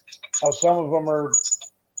now. How some of them are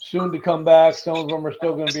soon to come back, some of them are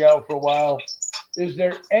still going to be out for a while. Is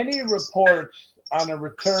there any reports on a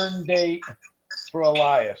return date for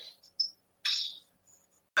Elias?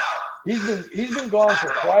 No. He's been gone for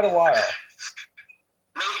quite a while.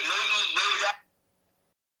 Maybe that's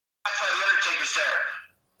why the Undertaker's there,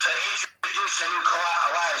 to introduce a new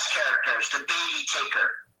Elias characters, the Baby Taker.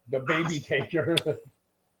 The Baby Taker.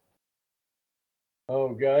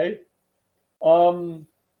 Okay.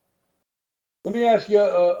 Let me ask you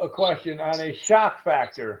a question on a shock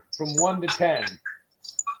factor from 1 to 10.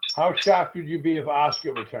 How shocked would you be if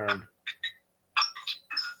Asuka returned?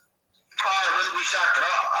 I wouldn't be shocked at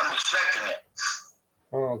all. I'm expecting it.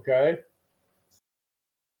 Okay.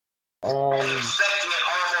 I'm expecting it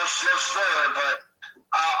almost, no spoiler, but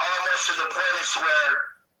almost to the point is where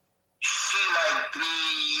she might be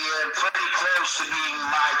pretty close to being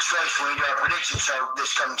my choice when we do our prediction show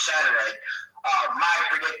this coming Saturday. My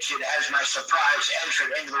prediction as my surprise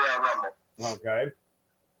entrant into the Royal Rumble. Okay.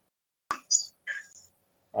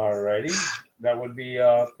 Alrighty. That would be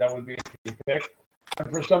a pick.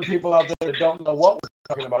 And for some people out there that don't know what we're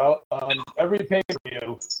talking about, every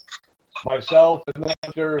pay-per-view, myself and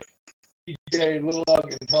Lester, DJ, Little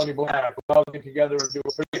Doug, and Tony Black will all get together and do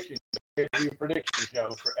a prediction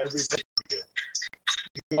show for every pay-per-view.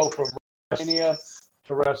 You go from WrestleMania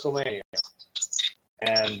to WrestleMania.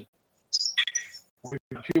 And we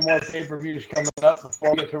have 2 more pay-per-views coming up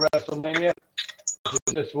before we get to WrestleMania.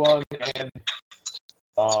 This one and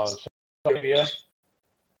WrestleMania.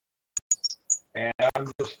 And I'm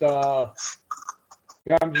just glad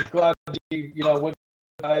to be, with you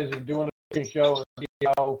guys and doing a show and see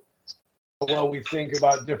how well we think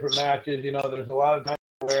about different matches. There's a lot of times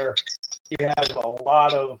where he has a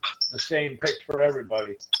lot of the same picks for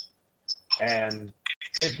everybody. And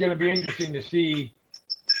it's going to be interesting to see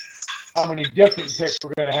how many different picks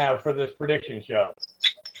we're going to have for this prediction show.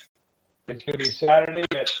 It's going to be Saturday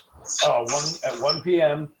at 1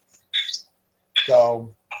 p.m.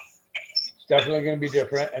 So it's definitely going to be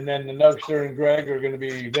different. And then the Nugster and Greg are going to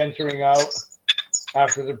be venturing out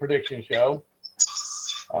after the prediction show.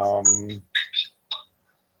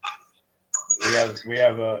 We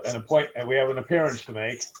have an appearance to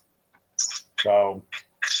make. So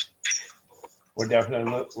we're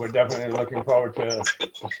definitely looking forward to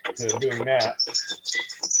doing that.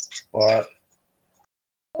 But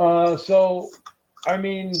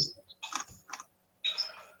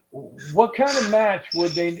what kind of match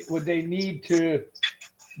would they need to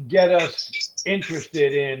get us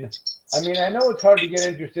interested in? I know it's hard to get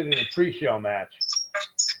interested in a pre-show match,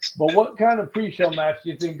 but what kind of pre-show match do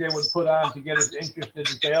you think they would put on to get us interested and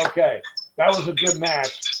say, okay, that was a good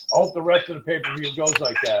match. I hope the rest of the pay-per-view goes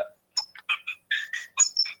like that.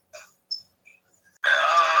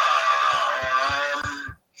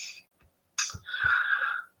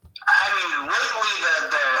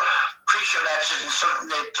 Something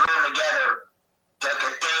they threw together like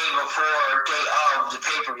a day before or day of the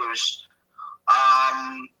pay-per-views.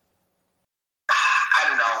 I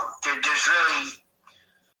don't know. There's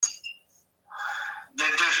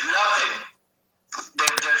nothing.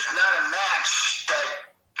 There's not a match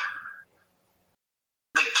that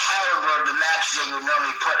the caliber of the matches that you would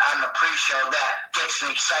normally put on the pre-show that gets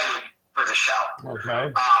me excited for the show.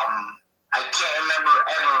 Okay. I can't remember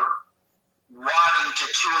ever wanting to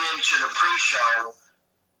tune into the pre-show,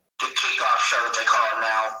 the kickoff show, what they call it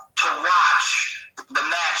now, to watch the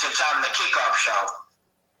match that's on the kickoff show.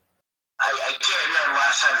 I can't remember the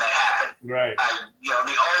last time that happened. Right. The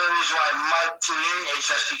only reason why I might tune in is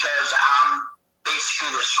just because I'm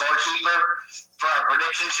basically the scorekeeper for our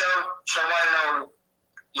prediction show, so I want to know,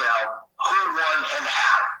 who won and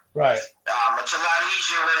how. Right. It's a lot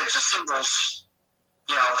easier when it's a singles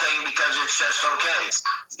thing because it's just okay.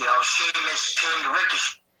 Sheamus pinned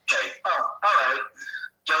Ricochet. Oh, all right.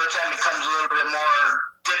 The other time it becomes a little bit more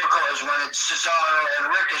difficult is when it's Cesaro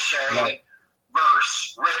and Ricochet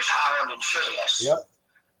versus Ridge Holland and Sheamus. Yep.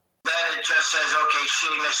 Then it just says, okay,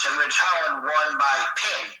 Sheamus and Ridge Holland won by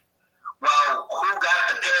pin. Well, who got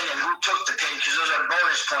the pin and who took the pin? Because those are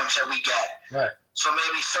bonus points that we get. Right. So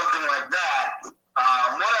maybe something like that.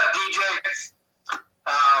 What up, DJ?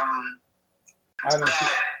 I don't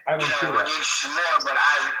see would that. need some more, but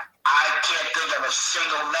I can't think of a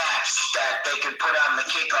single match that they could put on the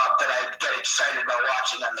kickoff that I'd get excited about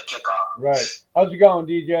watching on the kickoff. Right. How's it going,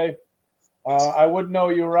 DJ? I wouldn't know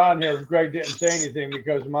you were on here if Greg didn't say anything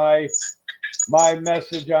because my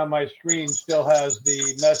message on my screen still has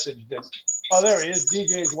the message that, oh, there he is.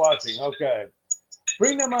 DJ's watching. Okay.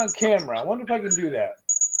 Bring them on camera. I wonder if I can do that.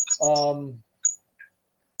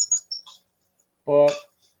 But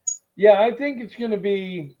yeah, I think it's going to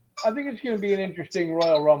be an interesting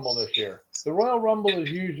Royal Rumble this year. The Royal Rumble is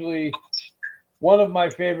usually one of my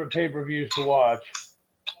favorite pay-per-views to watch.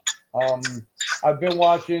 I've been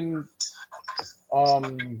watching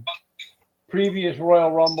previous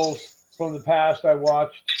Royal Rumbles from the past.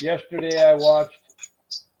 Yesterday I watched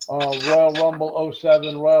Royal Rumble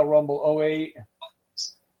 07, Royal Rumble 08.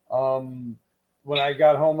 When I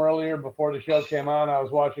got home earlier before the show came on, I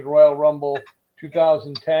was watching Royal Rumble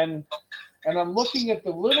 2010, and I'm looking at the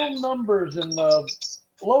little numbers in the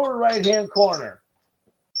lower right-hand corner.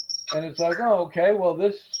 And it's like, oh, okay, well,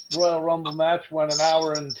 this Royal Rumble match went 1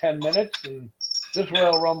 hour and 10 minutes, and this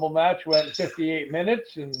Royal Rumble match went 58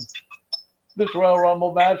 minutes, and this Royal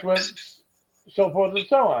Rumble match went so forth and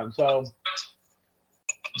so on. So,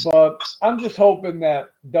 but I'm just hoping that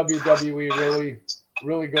WWE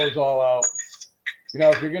really goes all out. You know,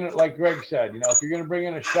 if you're going to, like Greg said, you know, if you're going to bring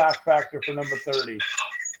in a shock factor for number 30,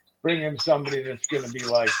 bring in somebody that's going to be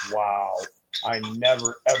like, wow, I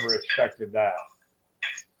never, ever expected that.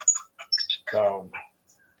 So,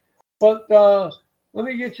 but let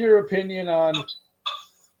me get your opinion on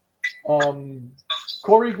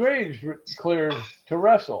Corey Graves cleared to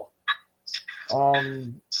wrestle.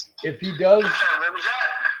 If he does,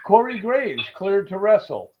 Corey Graves cleared to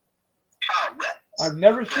wrestle. I've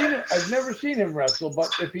never seen him wrestle,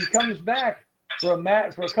 but if he comes back for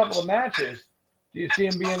a couple of matches, do you see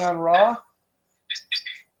him being on Raw?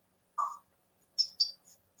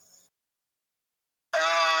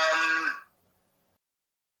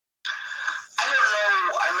 I don't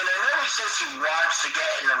know. I mean, I know he says he wants to get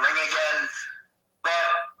in the ring again, but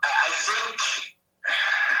I think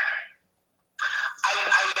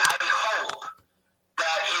I hope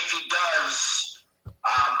that if he does,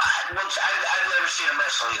 I've never seen him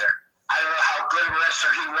wrestle either. I don't know how good a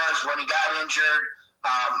wrestler he was when he got injured.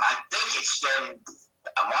 I think it's been,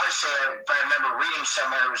 I want to say, if I remember reading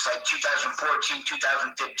somewhere, it was like 2014,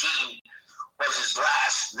 2015 was his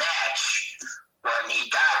last match when he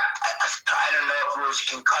got, I don't know if it was a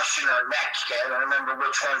concussion or a neck. I don't remember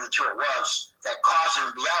which one of the two it was that caused him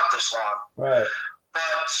to be out this long. Right.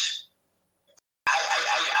 But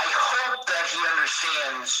I hope that he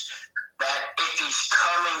understands that if he's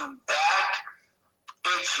coming back,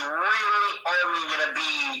 it's really only going to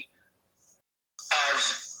be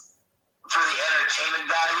as for the entertainment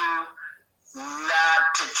value, not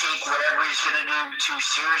to take whatever he's going to do too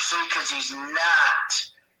seriously, because he's not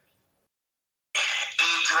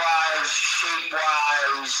age-wise,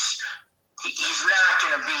 shape-wise, he's not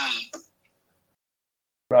going to be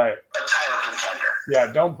right. a title contender.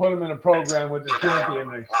 Yeah, don't put him in a program with the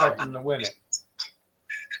champion and expect him to win it.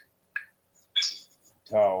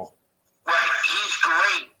 So. Right, he's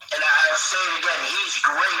great, and I'll say it again, he's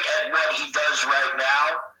great at what he does right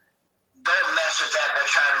now. Don't mess with that by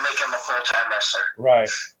trying to make him a full-time wrestler. Right.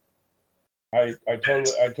 I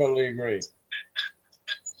totally agree.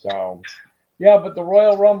 So, yeah, but the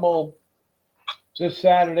Royal Rumble this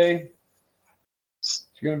Saturday, it's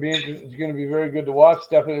going to be very good to watch.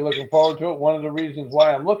 Definitely looking forward to it. One of the reasons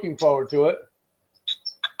why I'm looking forward to it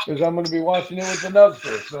is I'm going to be watching it with the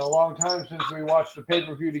Nugster. It's been a long time since we watched the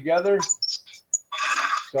pay-per-view together.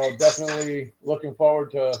 So definitely looking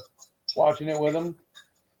forward to watching it with him.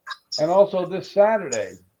 And also this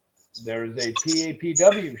Saturday, there is a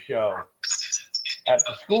PAPW show at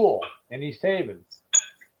the school in East Haven.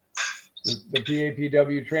 The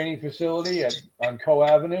PAPW training facility on Co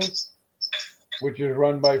Avenue, which is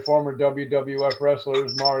run by former WWF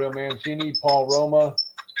wrestlers Mario Mancini, Paul Roma,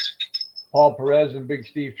 Paul Perez, and Big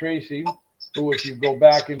Steve Tracy, who, if you go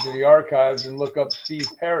back into the archives and look up Steve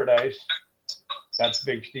Paradise, that's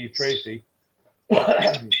Big Steve Tracy.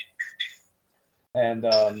 And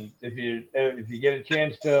if you get a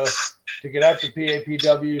chance to get out to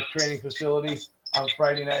PAPW's training facility on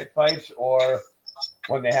Friday Night Fights, or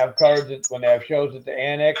when they have shows at the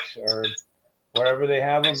Annex or wherever they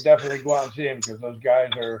have them, definitely go out and see them, because those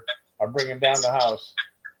guys are are bringing down the house,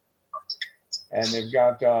 and they've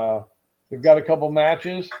got a couple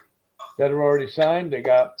matches that are already signed. They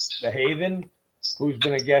got the Haven, who's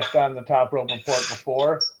been a guest on the Top Rope Report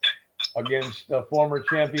before, against the former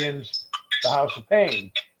champions, the House of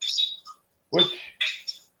Pain, which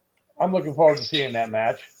I'm looking forward to seeing that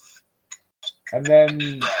match. And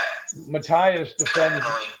then Matthias defends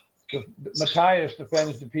the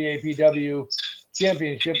PAPW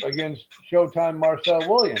championship against Showtime Marcel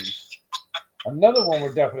Williams. Another one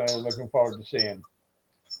we're definitely looking forward to seeing.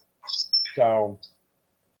 So,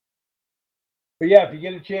 but yeah, if you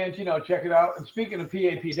get a chance, check it out. And speaking of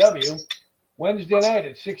PAPW, Wednesday night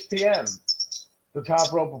at 6 p.m., the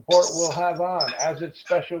Top Rope Report will have on as its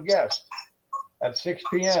special guest at 6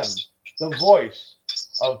 p.m. the voice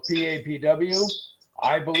of PAPW,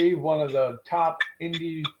 I believe one of the top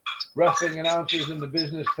indie wrestling announcers in the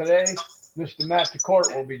business today, Mr. Matt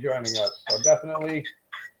DeCourt will be joining us. So definitely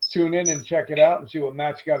tune in and check it out and see what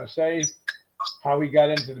Matt's got to say, how he got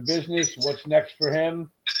into the business, what's next for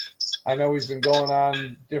him. I know he's been going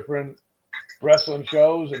on different wrestling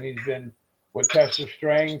shows, and he's been with Test of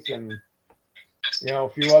Strength and, a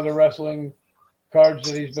few other wrestling cards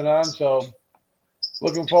that he's been on. So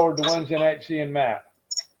looking forward to Wednesday night seeing Matt.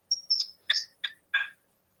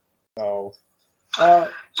 So, Bernie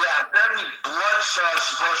Bloodshot is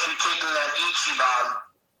supposed to be taking that Ichiban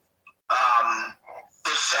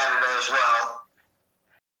this Saturday as well.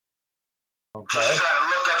 Okay. Just trying to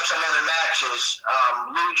look up some other matches.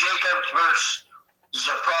 Lou Jacobs versus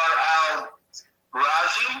Zafar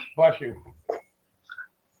Al-Razi. Bless you.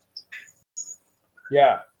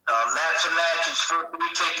 Yeah. That's a match that's supposed to be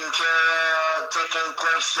taking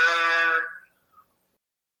place there.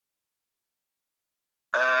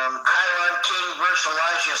 Kyron King versus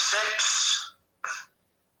Elijah Six.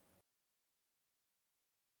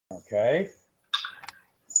 Okay.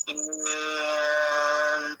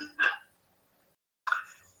 And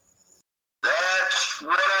that's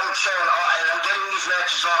what I'm showing. And I'm getting these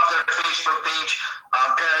matches off their Facebook page,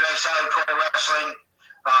 Paradise Alley Pro Wrestling.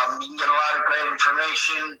 You can get a lot of great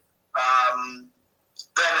information.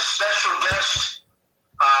 They had a special guest,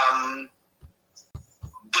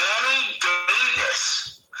 Danny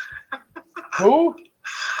Davis. Who?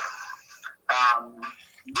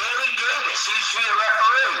 Danny Davis. He used to be a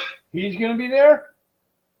referee. He's going to be there?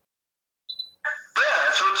 Yeah,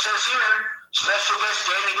 that's what it says here. Special guest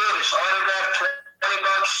Danny Davis. Autograph $20.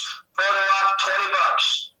 Photo op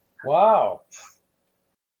 $20. Wow.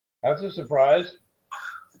 That's a surprise.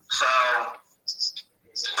 So,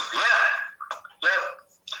 yeah. But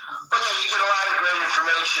yeah, you get a lot of great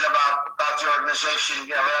information about the organization.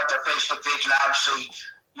 They're at their Facebook page, and obviously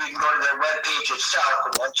you can go to their webpage itself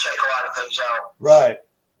and check a lot of things out. Right.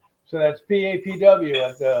 So that's PAPW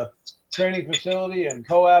at the training facility in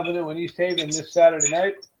Co Avenue in East Haven this Saturday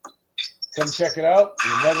night. Come check it out.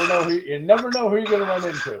 You never know who you're going to run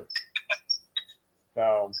into.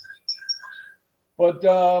 So, but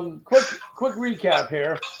quick recap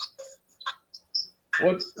here.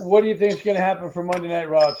 What do you think is going to happen for Monday Night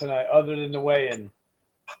Raw tonight, other than the weigh-in?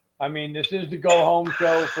 I mean, this is the go-home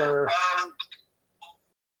show for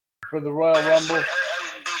the Royal Rumble. They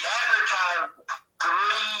advertised 3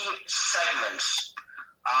 segments.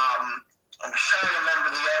 I'm trying to remember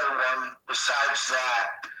the other one besides that.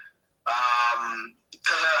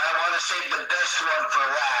 Because I want to save the best one for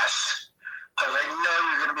last. Because I know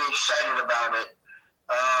you're going to be excited about it.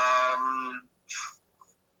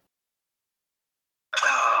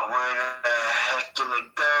 Where the heck did it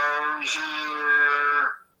go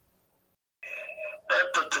here?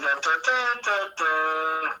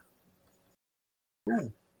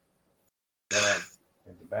 Ooh.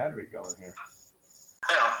 There's a battery going here.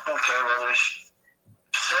 Oh, okay. Well, there's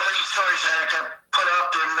so many stories that I can put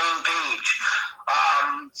up their main page.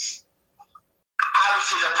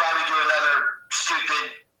 Obviously, they'll probably do another stupid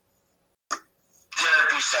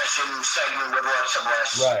therapy session segment with Alexa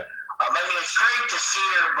Bliss. Right. I mean, it's great to see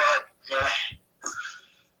her, but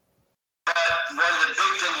one of the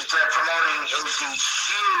big things they're promoting is the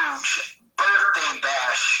huge birthday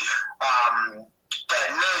bash that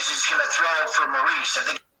Miz is going to throw for Maurice. I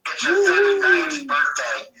think it's her 39th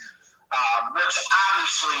birthday, which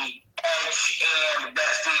obviously Edge and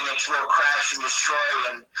Beth Phoenix will crash and destroy.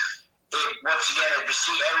 And once again, if you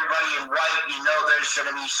see everybody in white, you know there's going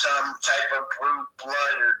to be some type of blue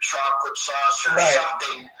blood or chocolate sauce or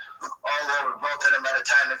something all over both of them by the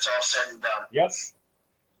time it's all said and done. Yep.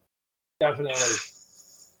 Definitely.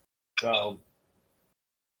 So,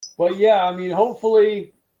 but yeah, I mean,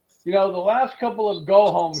 hopefully, the last couple of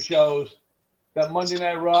go-home shows that Monday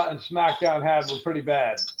Night Raw and SmackDown had were pretty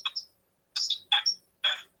bad.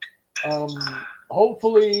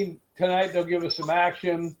 Hopefully tonight they'll give us some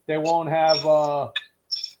action. They won't have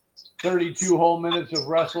 32 whole minutes of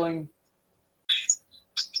wrestling.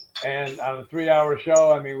 And on a 3-hour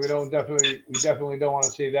show, I mean, we definitely don't want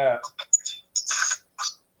to see that.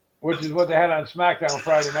 Which is what they had on SmackDown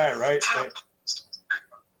Friday night, right? What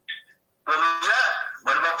was that?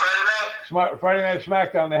 What about Friday night? Friday Night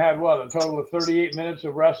SmackDown, they had what, a total of 38 minutes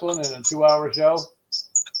of wrestling in a 2-hour show?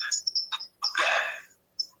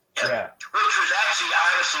 Yeah. Which was actually,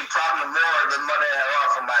 honestly, probably more than Monday Night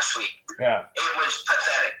Raw from last week. Yeah. It was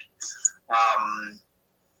pathetic.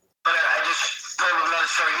 But I just pulled another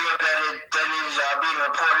story here that is being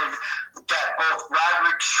reported that both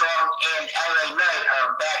Roderick Strong and LA Knight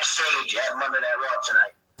are backstage at Monday Night Raw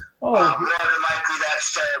tonight. Oh, more than likely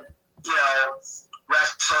that's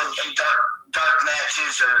wrestling in dark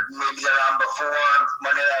matches, or maybe they're on before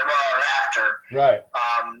Monday Night Raw or after. right.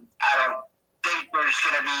 I don't think there's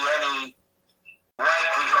going to be any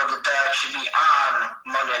likelihood that should be on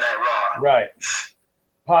Monday Night Raw. Right.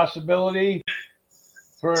 Possibility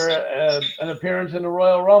for an appearance in the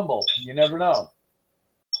Royal Rumble. You never know.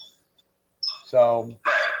 So,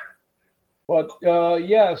 but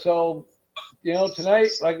yeah, so,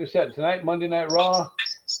 tonight, like I said, tonight, Monday Night Raw.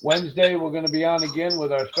 Wednesday, we're going to be on again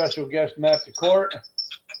with our special guest, Matt DeCourt.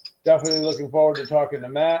 Definitely looking forward to talking to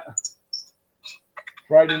Matt.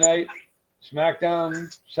 Friday night,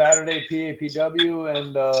 SmackDown. Saturday, PAPW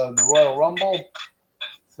and the Royal Rumble.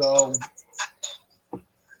 So,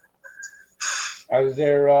 is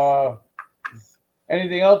there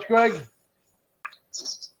anything else, Greg? Not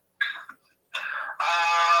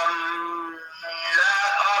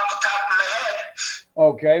off the top of my head.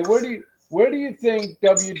 Okay, where do you think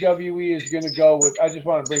WWE is going to go with? I just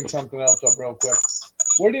want to bring something else up real quick.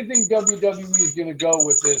 Where do you think WWE is going to go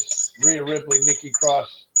with this Rhea Ripley, Nikki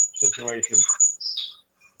Cross situation?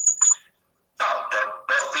 No,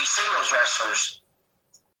 they'll be singles wrestlers.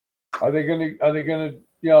 Are they going to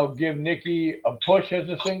give Nikki a push as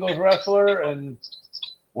a singles wrestler, and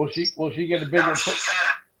will she get a bigger No, push? she's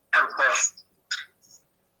had her push.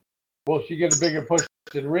 Will she get a bigger push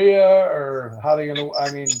than Rhea, or how they going to?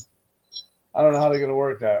 I mean, I don't know how they're going to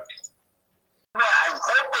work that. Well, I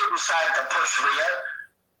hope they decide to push Rhea.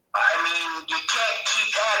 I mean, you can't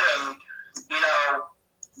keep having,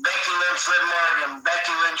 Becky Lynch, Liv Morgan,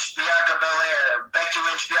 Becky Lynch, Bianca Belair, Becky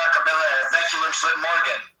Lynch, Bianca Belair, Becky Lynch, Liv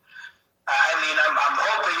Morgan. I mean, I'm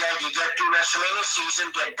hoping that you get through WrestleMania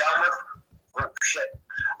season, get done with a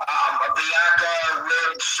Bianca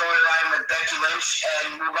Liv storyline with Becky Lynch,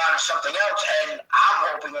 and move on to something else. And I'm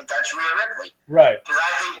hoping that that's Rhea Ripley. Right. Because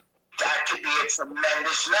I think that could be a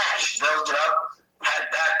tremendous match. Build it up, have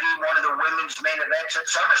that be one of the women's main events at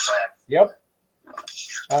SummerSlam. Yep.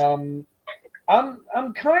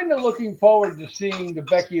 I'm kind of looking forward to seeing the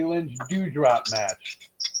Becky Lynch Doudrop match.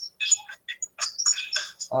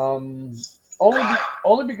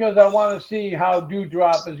 Only because I want to see how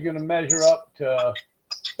Doudrop is going to measure up to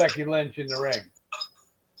Becky Lynch in the ring.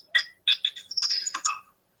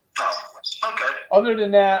 Oh, okay. Other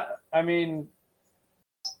than that, I mean,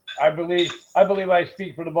 I believe I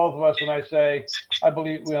speak for the both of us when I say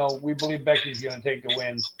we believe Becky's going to take the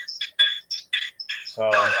win. So.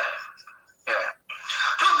 Yeah. The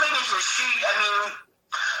thing is she, I don't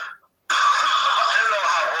know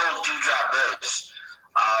how old Doudrop is,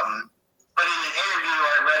 but in an interview I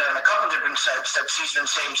read on a couple different sites that she's been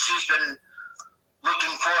saying she's been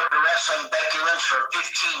looking forward to wrestling Becky Lynch for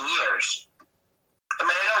 15 years. I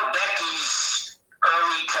mean, I know Becky's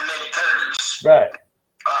early to mid-30s. Right.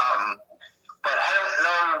 But I don't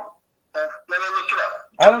know. Let me look it up.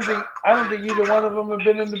 I don't think either one of them have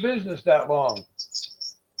been in the business that long.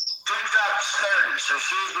 Doudrop's 30, so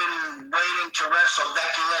she's been waiting to wrestle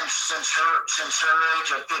Becky Lynch since her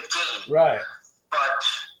age of 15. Right. But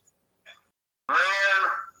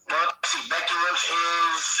let's see, Becky Lynch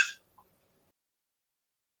is.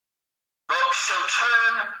 Well, she'll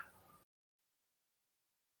turn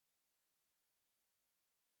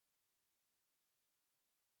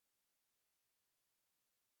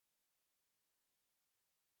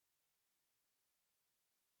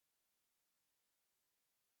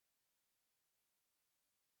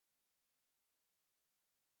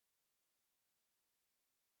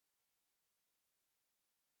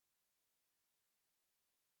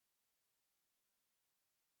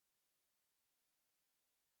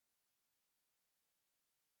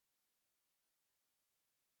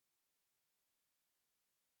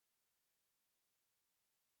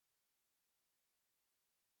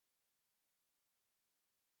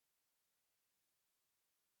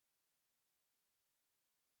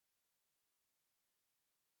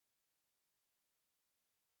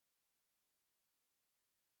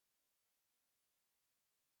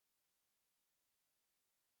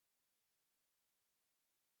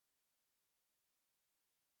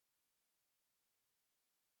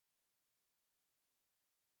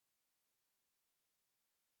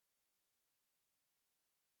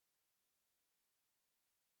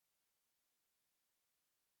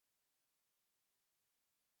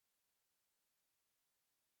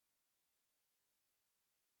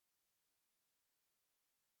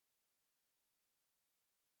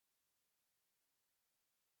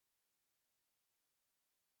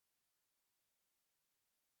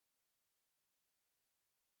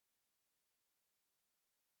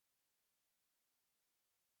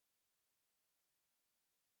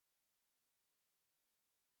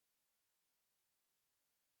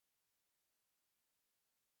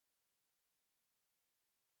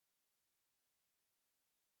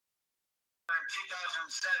in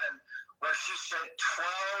 2007 where she spent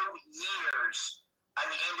 12 years on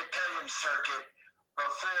the independent circuit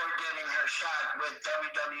before getting her shot with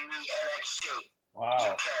WWE NXT.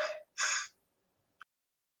 Wow. UK.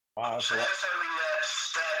 Wow, So that's something that's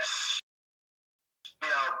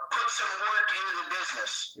put some work into the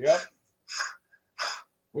business. Yep.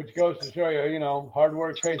 Which goes to show you, hard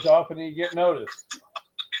work pays off and you get noticed.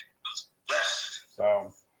 Yes.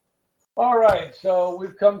 So, all right. So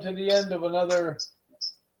we've come to the end of another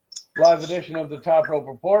live edition of the Top Rope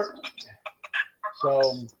Report.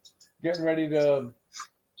 So getting ready to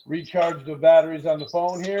recharge the batteries on the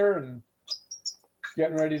phone here and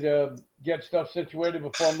getting ready to get stuff situated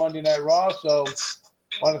before Monday Night Raw. So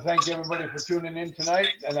I want to thank everybody for tuning in tonight.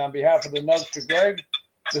 And on behalf of the Nugs to Greg,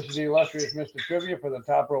 this is the illustrious Mr. Trivia for the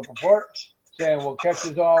Top Rope Report, saying we'll catch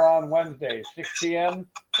us all on Wednesday, 6 p.m.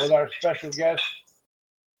 with our special guest.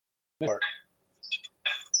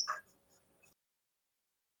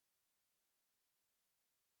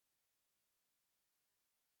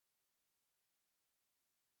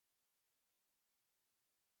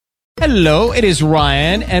 Hello, it is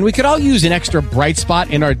Ryan, and we could all use an extra bright spot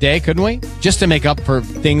in our day, couldn't we? Just to make up for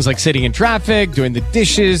things like sitting in traffic, doing the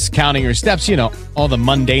dishes, counting your steps, all the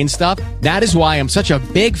mundane stuff. That is why I'm such a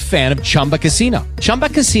big fan of Chumba Casino. Chumba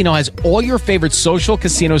Casino has all your favorite social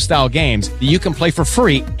casino-style games that you can play for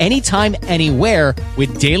free anytime, anywhere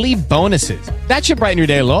with daily bonuses. That should brighten your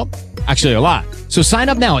day a little. Actually, a lot. So sign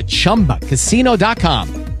up now at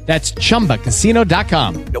ChumbaCasino.com. That's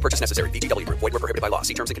ChumbaCasino.com. No purchase necessary. VGW Group. Void where prohibited by law.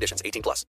 See terms and conditions. 18+.